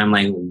photos and I'm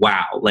like,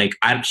 wow, like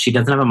she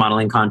doesn't have a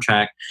modeling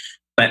contract,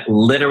 but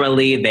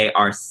literally they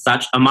are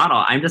such a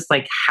model. I'm just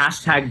like,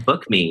 hashtag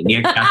book me. New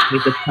York Fashion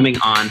Week is coming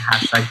on,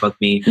 hashtag book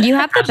me. You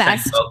have the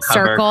best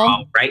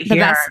circle, right the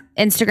here. Best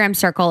Instagram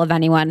circle of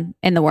anyone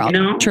in the world.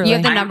 You know, truly. You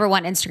have the number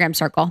one Instagram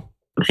circle.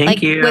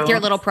 Thank you. With your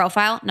little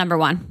profile, number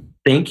one.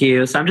 Thank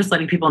you. So I'm just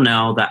letting people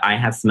know that I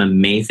have some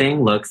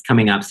amazing looks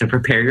coming up. So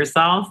prepare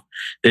yourself.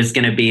 There's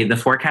going to be, the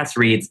forecast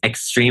reads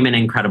extreme and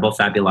incredible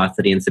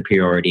fabulosity and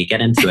superiority.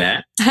 Get into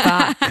it.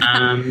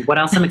 What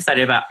else I'm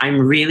excited about? I'm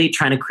really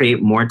trying to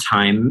create more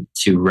time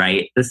to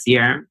write this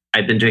year.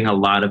 I've been doing a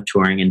lot of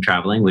touring and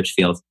traveling, which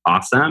feels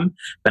awesome,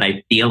 but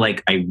I feel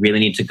like I really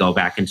need to go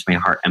back into my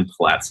heart and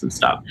pull out some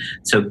stuff.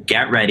 So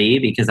get ready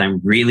because I'm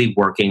really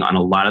working on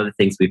a lot of the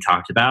things we've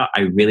talked about.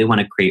 I really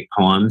want to create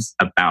poems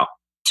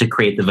to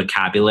create the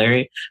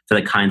vocabulary for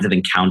the kinds of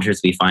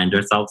encounters we find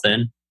ourselves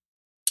in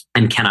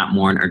and cannot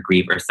mourn or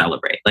grieve or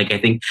celebrate. Like, I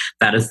think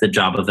that is the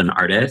job of an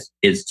artist,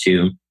 is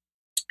to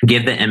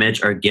give the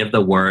image or give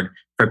the word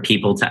for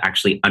people to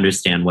actually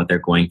understand what they're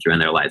going through in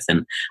their lives.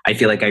 And I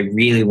feel like I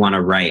really want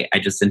to write. I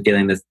just am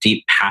feeling this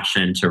deep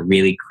passion to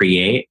really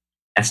create,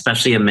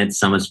 especially amid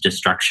so much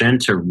destruction,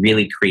 to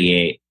really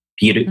create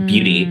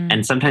beauty.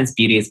 And sometimes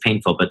beauty is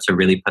painful, but to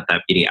really put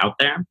that beauty out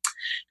there.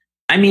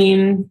 I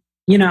mean,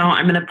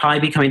 I'm going to probably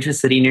be coming to a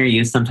city near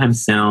you sometime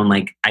soon.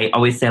 Like I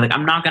always say, like,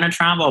 I'm not going to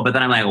travel, but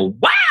then I'm like,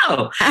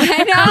 wow. I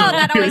know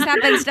that always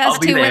happens to us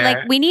too. We're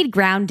like, we need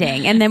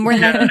grounding. And then we're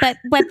like,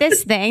 but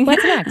this thing,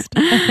 what's next?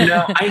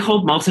 I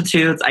hold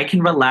multitudes. I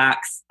can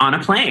relax on a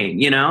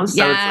plane, so it's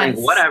like,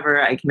 whatever,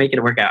 I can make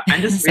it work out.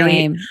 I'm just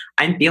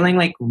I'm feeling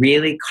like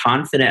really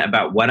confident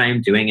about what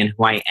I'm doing and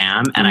who I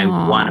am. And I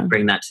want to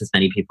bring that to as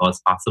many people as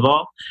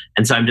possible.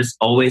 And so I'm just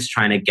always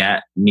trying to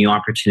get new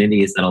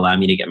opportunities that allow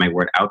me to get my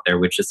word out there,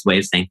 which is a way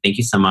of saying, thank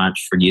you so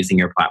much for using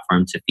your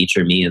platform to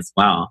feature me as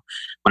well.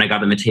 When I got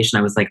the invitation,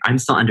 I was like, I'm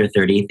still under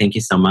 30. Thank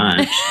you so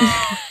much.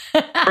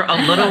 For a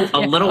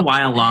little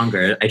while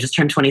longer. I just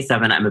turned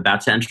 27. I'm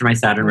about to enter my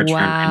Saturn return.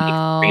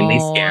 Wow. I'm extremely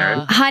scared.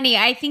 Honey,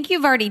 I think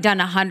you've already done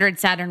 100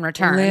 Saturn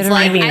returns.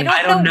 Literally. Like,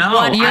 I don't know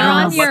what the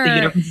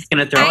universe is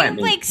going to throw at me. I'm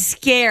like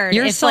scared.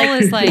 Your soul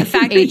is like the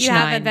fact that you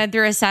haven't been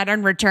through a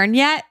Saturn return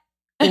yet.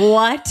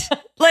 What?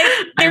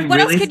 Like, what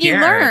else could you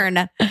learn?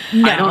 No.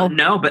 I don't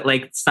know, but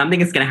like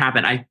something is going to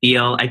happen. I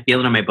feel it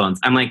in my bones.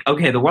 I'm like,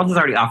 okay, the world has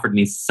already offered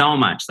me so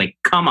much. Like,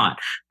 come on.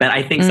 But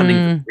I think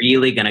something's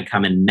really going to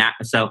come in now.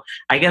 So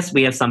I guess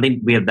we have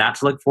that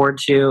to look forward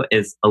to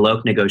is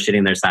Alok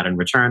negotiating their Saturn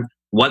return.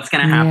 What's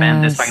going to happen?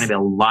 Yes. There's probably going to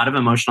be a lot of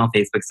emotional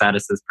Facebook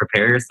statuses.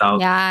 Prepare yourself.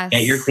 Yes.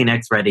 Get your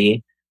Kleenex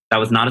ready. That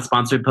was not a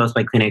sponsored post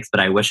by Kleenex, but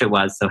I wish it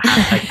was. So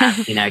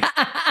 #Kleenex.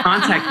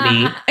 Contact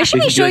me.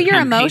 Actually, show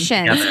your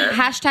emotions.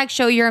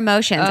 #show your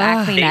emotions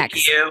at Kleenex.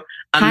 Thank you.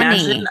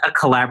 Imagine a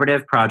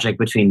collaborative project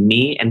between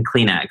me and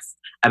Kleenex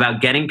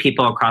about getting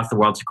people across the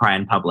world to cry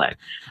in public.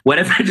 What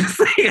if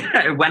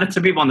I went up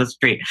to people on the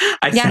street?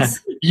 I said,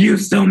 you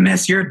still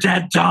miss your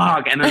dead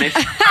dog. And then they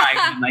start crying.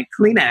 I'm like,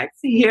 Kleenex,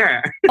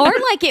 here. Or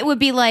like it would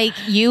be like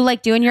you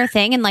like doing your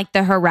thing and like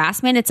the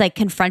harassment, it's like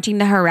confronting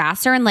the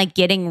harasser and like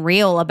getting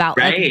real about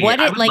like what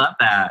it like. Love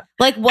that.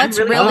 Like what's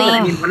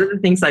really one of the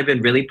things I've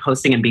been really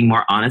posting and being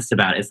more honest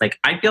about is like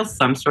I feel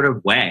some sort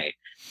of way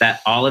that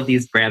all of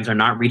these brands are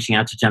not reaching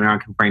out to gender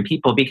non-conforming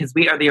people because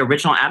we are the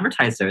original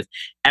advertisers.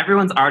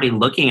 Everyone's already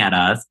looking at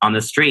us on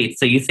the street.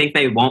 So you think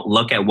they won't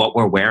look at what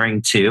we're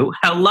wearing too?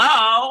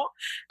 Hello!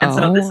 And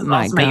so this is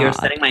also my year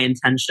setting my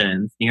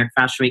intentions. New York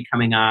Fashion Week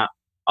coming up.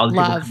 All the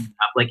people coming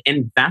up. Like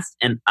invest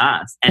in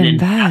us and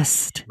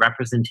invest in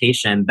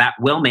representation that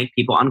will make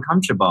people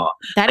uncomfortable.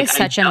 That is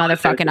such a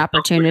motherfucking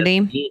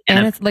opportunity.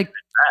 And it's like,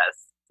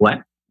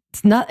 what?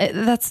 It's not,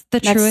 that's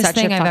the truest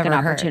thing I've ever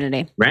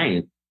opportunity. Heard.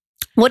 Right.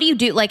 What do you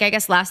do? Like, I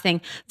guess last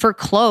thing for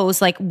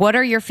clothes, like what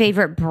are your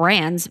favorite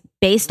brands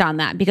based on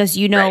that? Because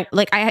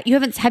like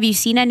have you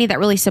seen any that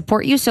really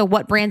support you? So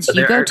what brands do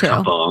you go to? There are a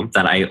couple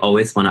that I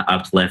always want to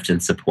uplift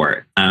and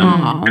support.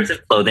 In terms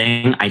of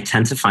clothing, I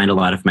tend to find a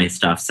lot of my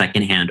stuff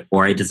secondhand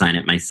or I design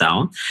it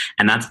myself.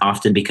 And that's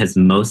often because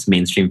most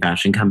mainstream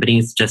fashion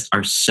companies just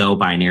are so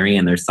binary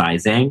in their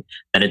sizing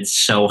that it's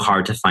so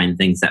hard to find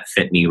things that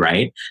fit me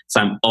right. So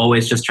I'm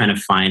always just trying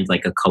to find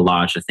like a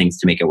collage of things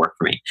to make it work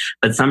for me.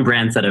 But some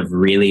brands that I've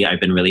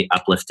been really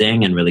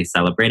uplifting and really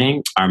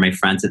celebrating are my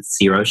friends at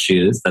Syro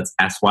Shoes. That's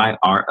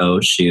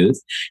SYRO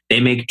Shoes. They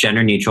make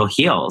gender neutral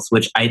heels,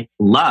 which I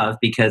love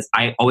because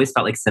I always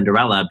felt like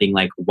Cinderella being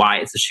like, why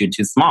is the shoe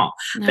too small?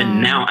 No. But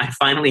now I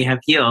finally have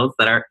heels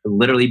that are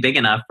literally big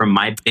enough for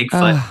my big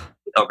foot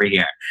over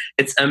here.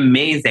 It's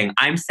amazing.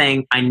 I'm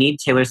saying I need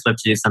Taylor Swift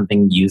to do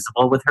something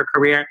usable with her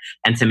career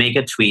and to make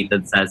a tweet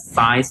that says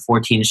size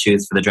 14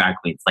 shoes for the drag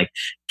queens. Like,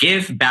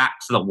 give back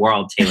to the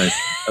world, Taylor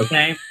Swift,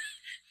 okay?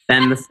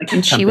 Then the second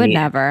company, she would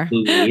never.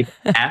 Fluide,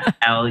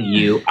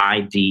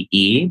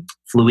 Fluide.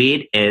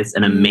 Fluide is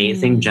an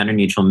amazing gender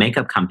neutral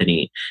makeup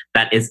company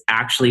that is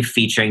actually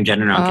featuring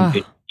gender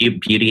neutral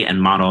beauty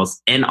and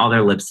models in all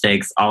their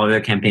lipsticks, all of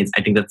their campaigns.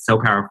 I think that's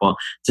so powerful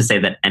to say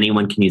that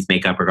anyone can use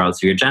makeup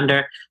regardless of your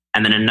gender.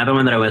 And then another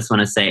one that I always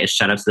want to say is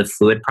shout out to the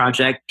Fluid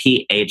Project,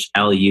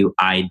 PHLUID.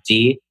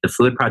 The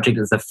Fluid Project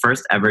is the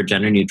first ever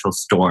gender neutral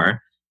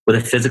store with a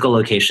physical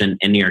location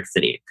in New York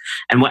City.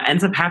 And what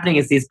ends up happening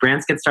is these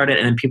brands get started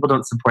and then people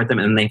don't support them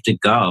and then they have to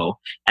go.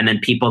 And then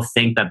people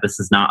think that this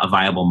is not a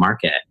viable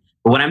market.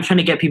 But what I'm trying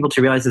to get people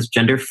to realize is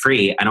gender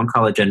free. I don't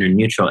call it gender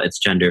neutral. It's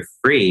gender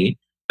free.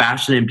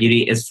 Fashion and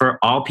beauty is for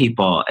all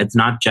people. It's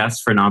not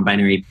just for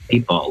non-binary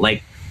people.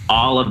 Like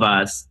all of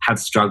us have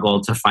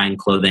struggled to find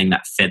clothing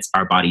that fits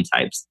our body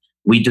types.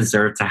 We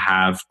deserve to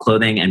have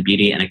clothing and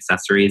beauty and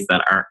accessories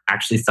that are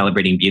actually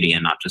celebrating beauty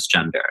and not just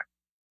gender.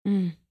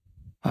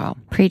 Wow.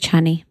 Preach,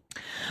 honey.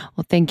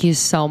 Well, thank you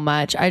so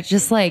much. I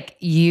just like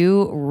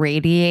you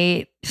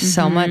radiate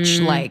so much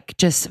like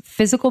just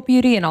physical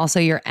beauty and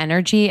also your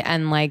energy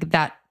and like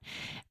that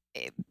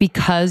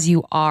because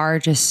you are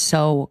just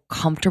so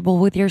comfortable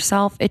with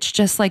yourself. It's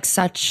just like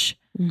such,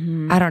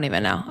 I don't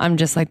even know. I'm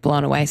just like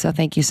blown away. So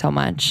thank you so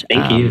much.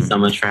 Thank you so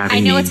much for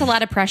having me. I know it's a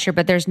lot of pressure,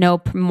 but there's no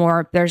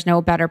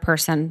better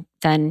person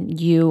than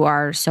you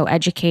are, so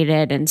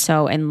educated and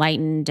so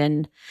enlightened.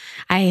 And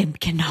I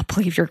cannot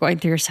believe you're going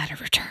through your Saturn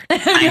return.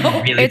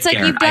 I'm really it's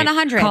scared. Like you've done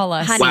 100. Call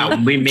us. Honey. Wow.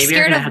 Maybe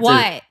scared of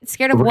what?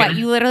 Scared of what?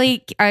 You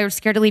literally are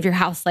scared to leave your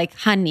house. Like,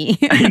 honey.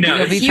 I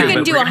know. You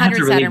can do 100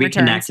 really Saturn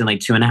returns. Reconnect in like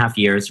 2.5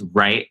 years,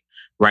 right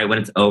right when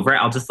it's over,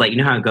 I'll just let you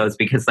know how it goes,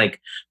 because like,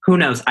 who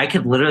knows? I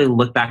could literally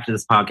look back to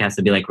this podcast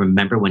and be like,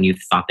 remember when you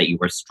thought that you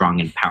were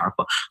strong and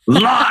powerful?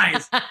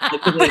 Lies!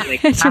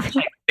 Like,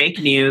 hashtag fake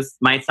news,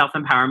 my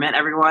self-empowerment,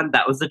 everyone.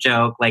 That was a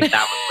joke. Like,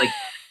 that was like,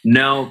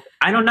 no,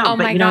 I don't know. Oh,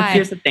 but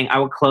here's the thing. I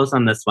will close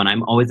on this one.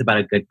 I'm always about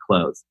a good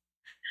close.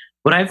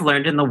 What I've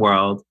learned in the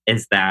world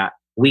is that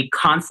we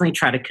constantly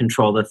try to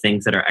control the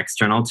things that are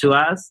external to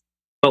us,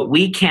 but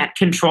we can't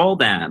control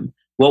them.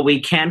 What we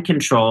can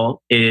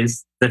control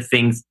is the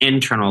things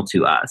internal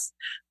to us.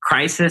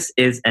 Crisis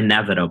is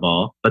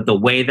inevitable, but the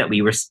way that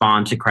we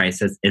respond to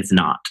crisis is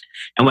not.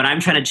 And what I'm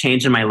trying to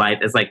change in my life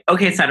is like,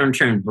 okay, Saturn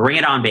return, bring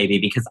it on, baby,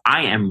 because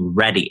I am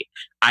ready.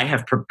 I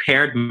have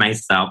prepared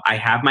myself. I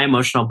have my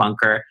emotional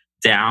bunker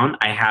down.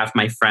 I have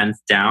my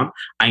friends down.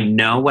 I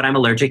know what I'm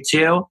allergic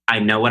to. I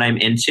know what I'm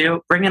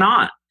into. Bring it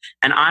on.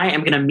 And I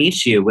am going to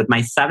meet you with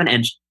my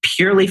 7-inch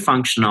purely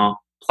functional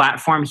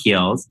platform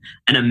heels,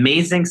 an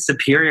amazing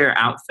superior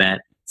outfit,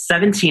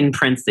 17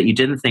 prints that you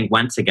didn't think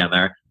went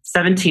together,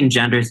 17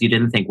 genders you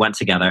didn't think went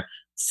together,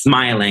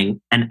 smiling,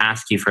 and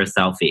ask you for a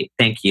selfie.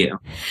 Thank you.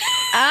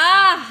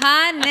 Oh,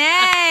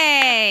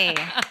 honey.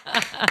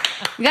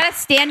 You got a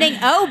standing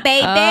O,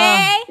 baby.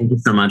 Thank you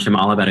so much. I'm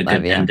all about a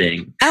good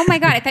ending. Oh my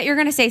God. I thought you were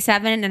going to say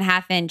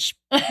 7.5-inch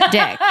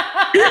dick.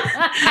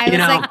 I was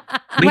like,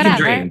 we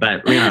whatever. can dream,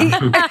 but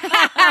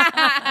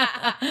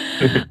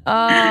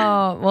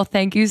Oh, well,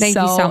 thank you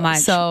so much.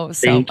 So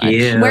thank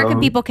you. Where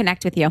can people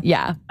connect with you?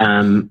 Yeah.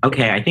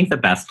 Okay. I think the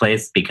best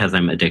place, because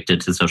I'm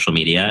addicted to social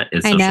media,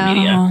 is social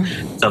media.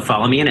 So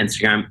follow me on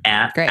Instagram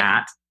at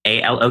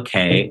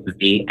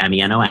ALOKVMENON.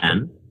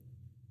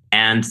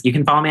 And you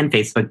can follow me on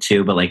Facebook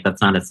too, but like,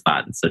 that's not as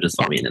fun. So just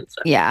follow me on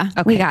Instagram. Yeah.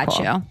 Okay, we got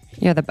you.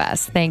 You're the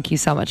best. Thank you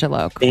so much,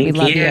 Alok. We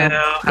love you.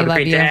 Have a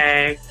great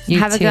day.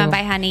 Have a good one.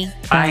 Bye, honey.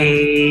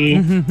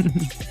 Bye.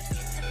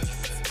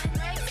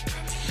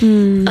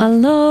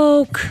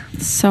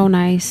 Alok. So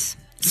nice.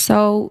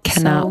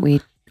 Cannot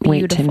wait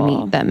to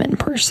meet them in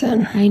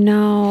person. I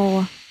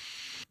know.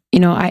 You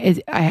know,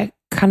 I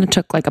kind of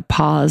took like a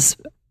pause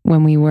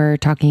when we were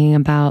talking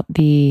about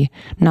the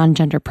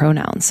non-gender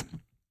pronouns.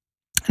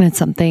 And it's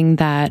something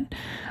that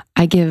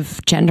I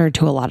give gender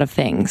to a lot of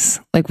things,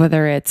 like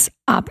whether it's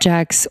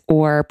objects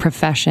or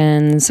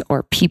professions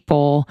or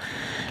people.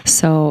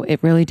 So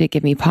it really did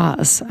give me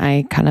pause.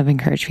 I kind of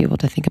encourage people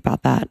to think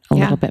about that a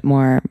little bit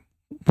more.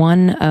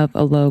 One of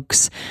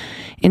Alok's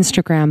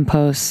Instagram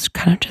posts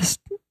kind of just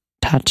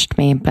touched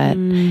me, but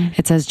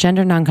it says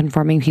gender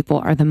nonconforming people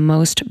are the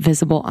most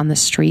visible on the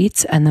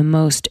streets and the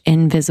most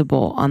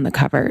invisible on the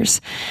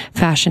covers.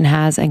 Fashion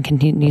has and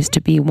continues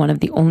to be one of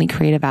the only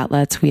creative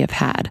outlets we have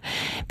had.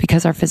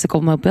 Because our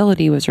physical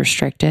mobility was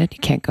restricted, you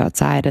can't go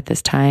outside at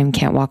this time,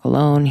 can't walk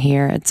alone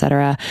here,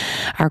 etc.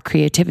 Our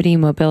creativity,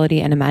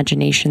 mobility, and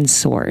imagination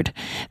soared.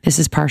 This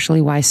is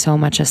partially why so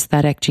much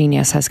aesthetic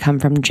genius has come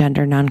from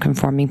gender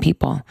nonconforming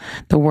people.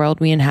 The world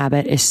we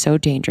inhabit is so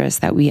dangerous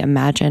that we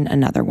imagine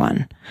another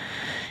one.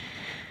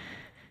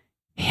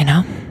 You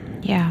know?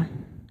 Yeah.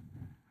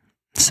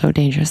 So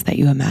dangerous that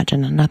you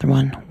imagine another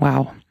one.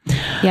 Wow.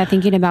 Yeah.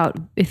 Thinking about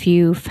if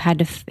you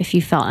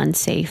felt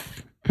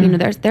unsafe, you know,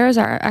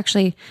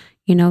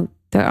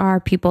 there are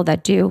people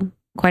that do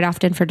quite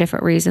often for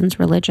different reasons,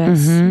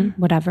 religious,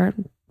 whatever,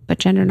 but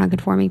gender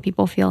nonconforming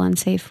people feel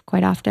unsafe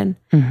quite often.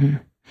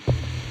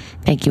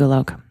 Thank you,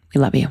 Alok. We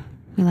love you.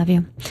 We love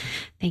you.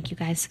 Thank you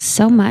guys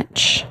so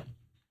much.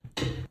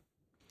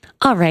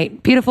 All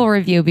right. Beautiful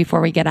review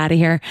before we get out of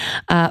here.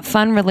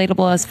 Fun,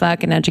 relatable as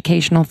fuck, and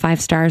educational 5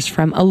 stars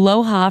from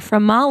Aloha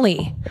from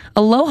Molly.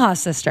 Aloha,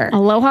 sister.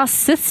 Aloha,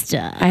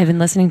 sister. I have been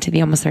listening to the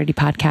Almost 30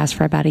 podcast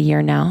for about a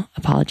year now.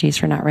 Apologies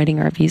for not writing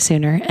a review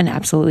sooner, and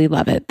absolutely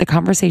love it. The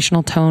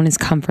conversational tone is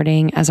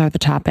comforting, as are the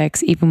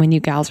topics, even when you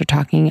gals are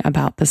talking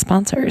about the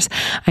sponsors.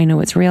 I know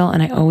it's real,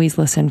 and I always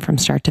listen from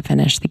start to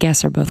finish. The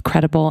guests are both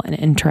credible and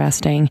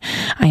interesting.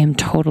 I am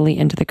totally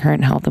into the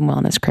current health and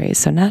wellness craze,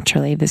 so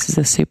naturally, this is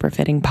a super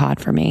fitting pod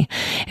for me.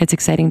 It's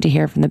exciting to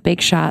hear from the big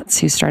shots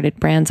who started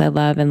brands I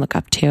love and look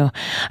up to.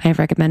 I have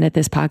recommended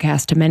this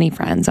podcast to many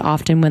friends.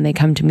 Often when they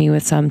come to me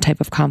with some type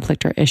of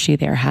conflict or issue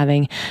they are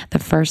having, the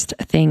first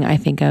thing I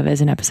think of is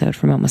an episode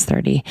from Almost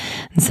 30.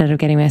 Instead of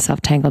getting myself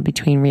tangled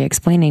between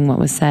re-explaining what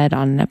was said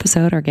on an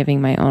episode or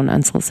giving my own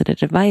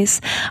unsolicited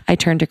advice, I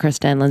turn to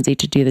Krista and Lindsay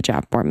to do the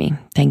job for me.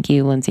 Thank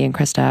you, Lindsay and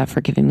Krista,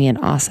 for giving me an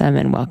awesome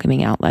and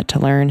welcoming outlet to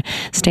learn,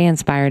 stay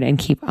inspired, and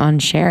keep on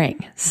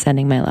sharing.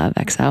 Sending my love,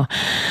 XO.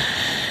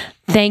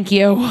 Thank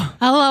you.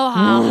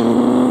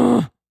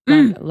 Aloha.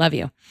 Love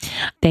you.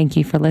 Thank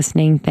you for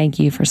listening. Thank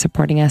you for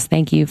supporting us.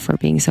 Thank you for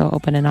being so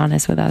open and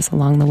honest with us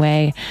along the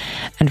way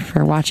and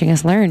for watching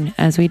us learn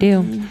as we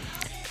do.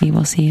 We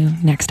will see you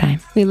next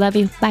time. We love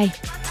you. Bye.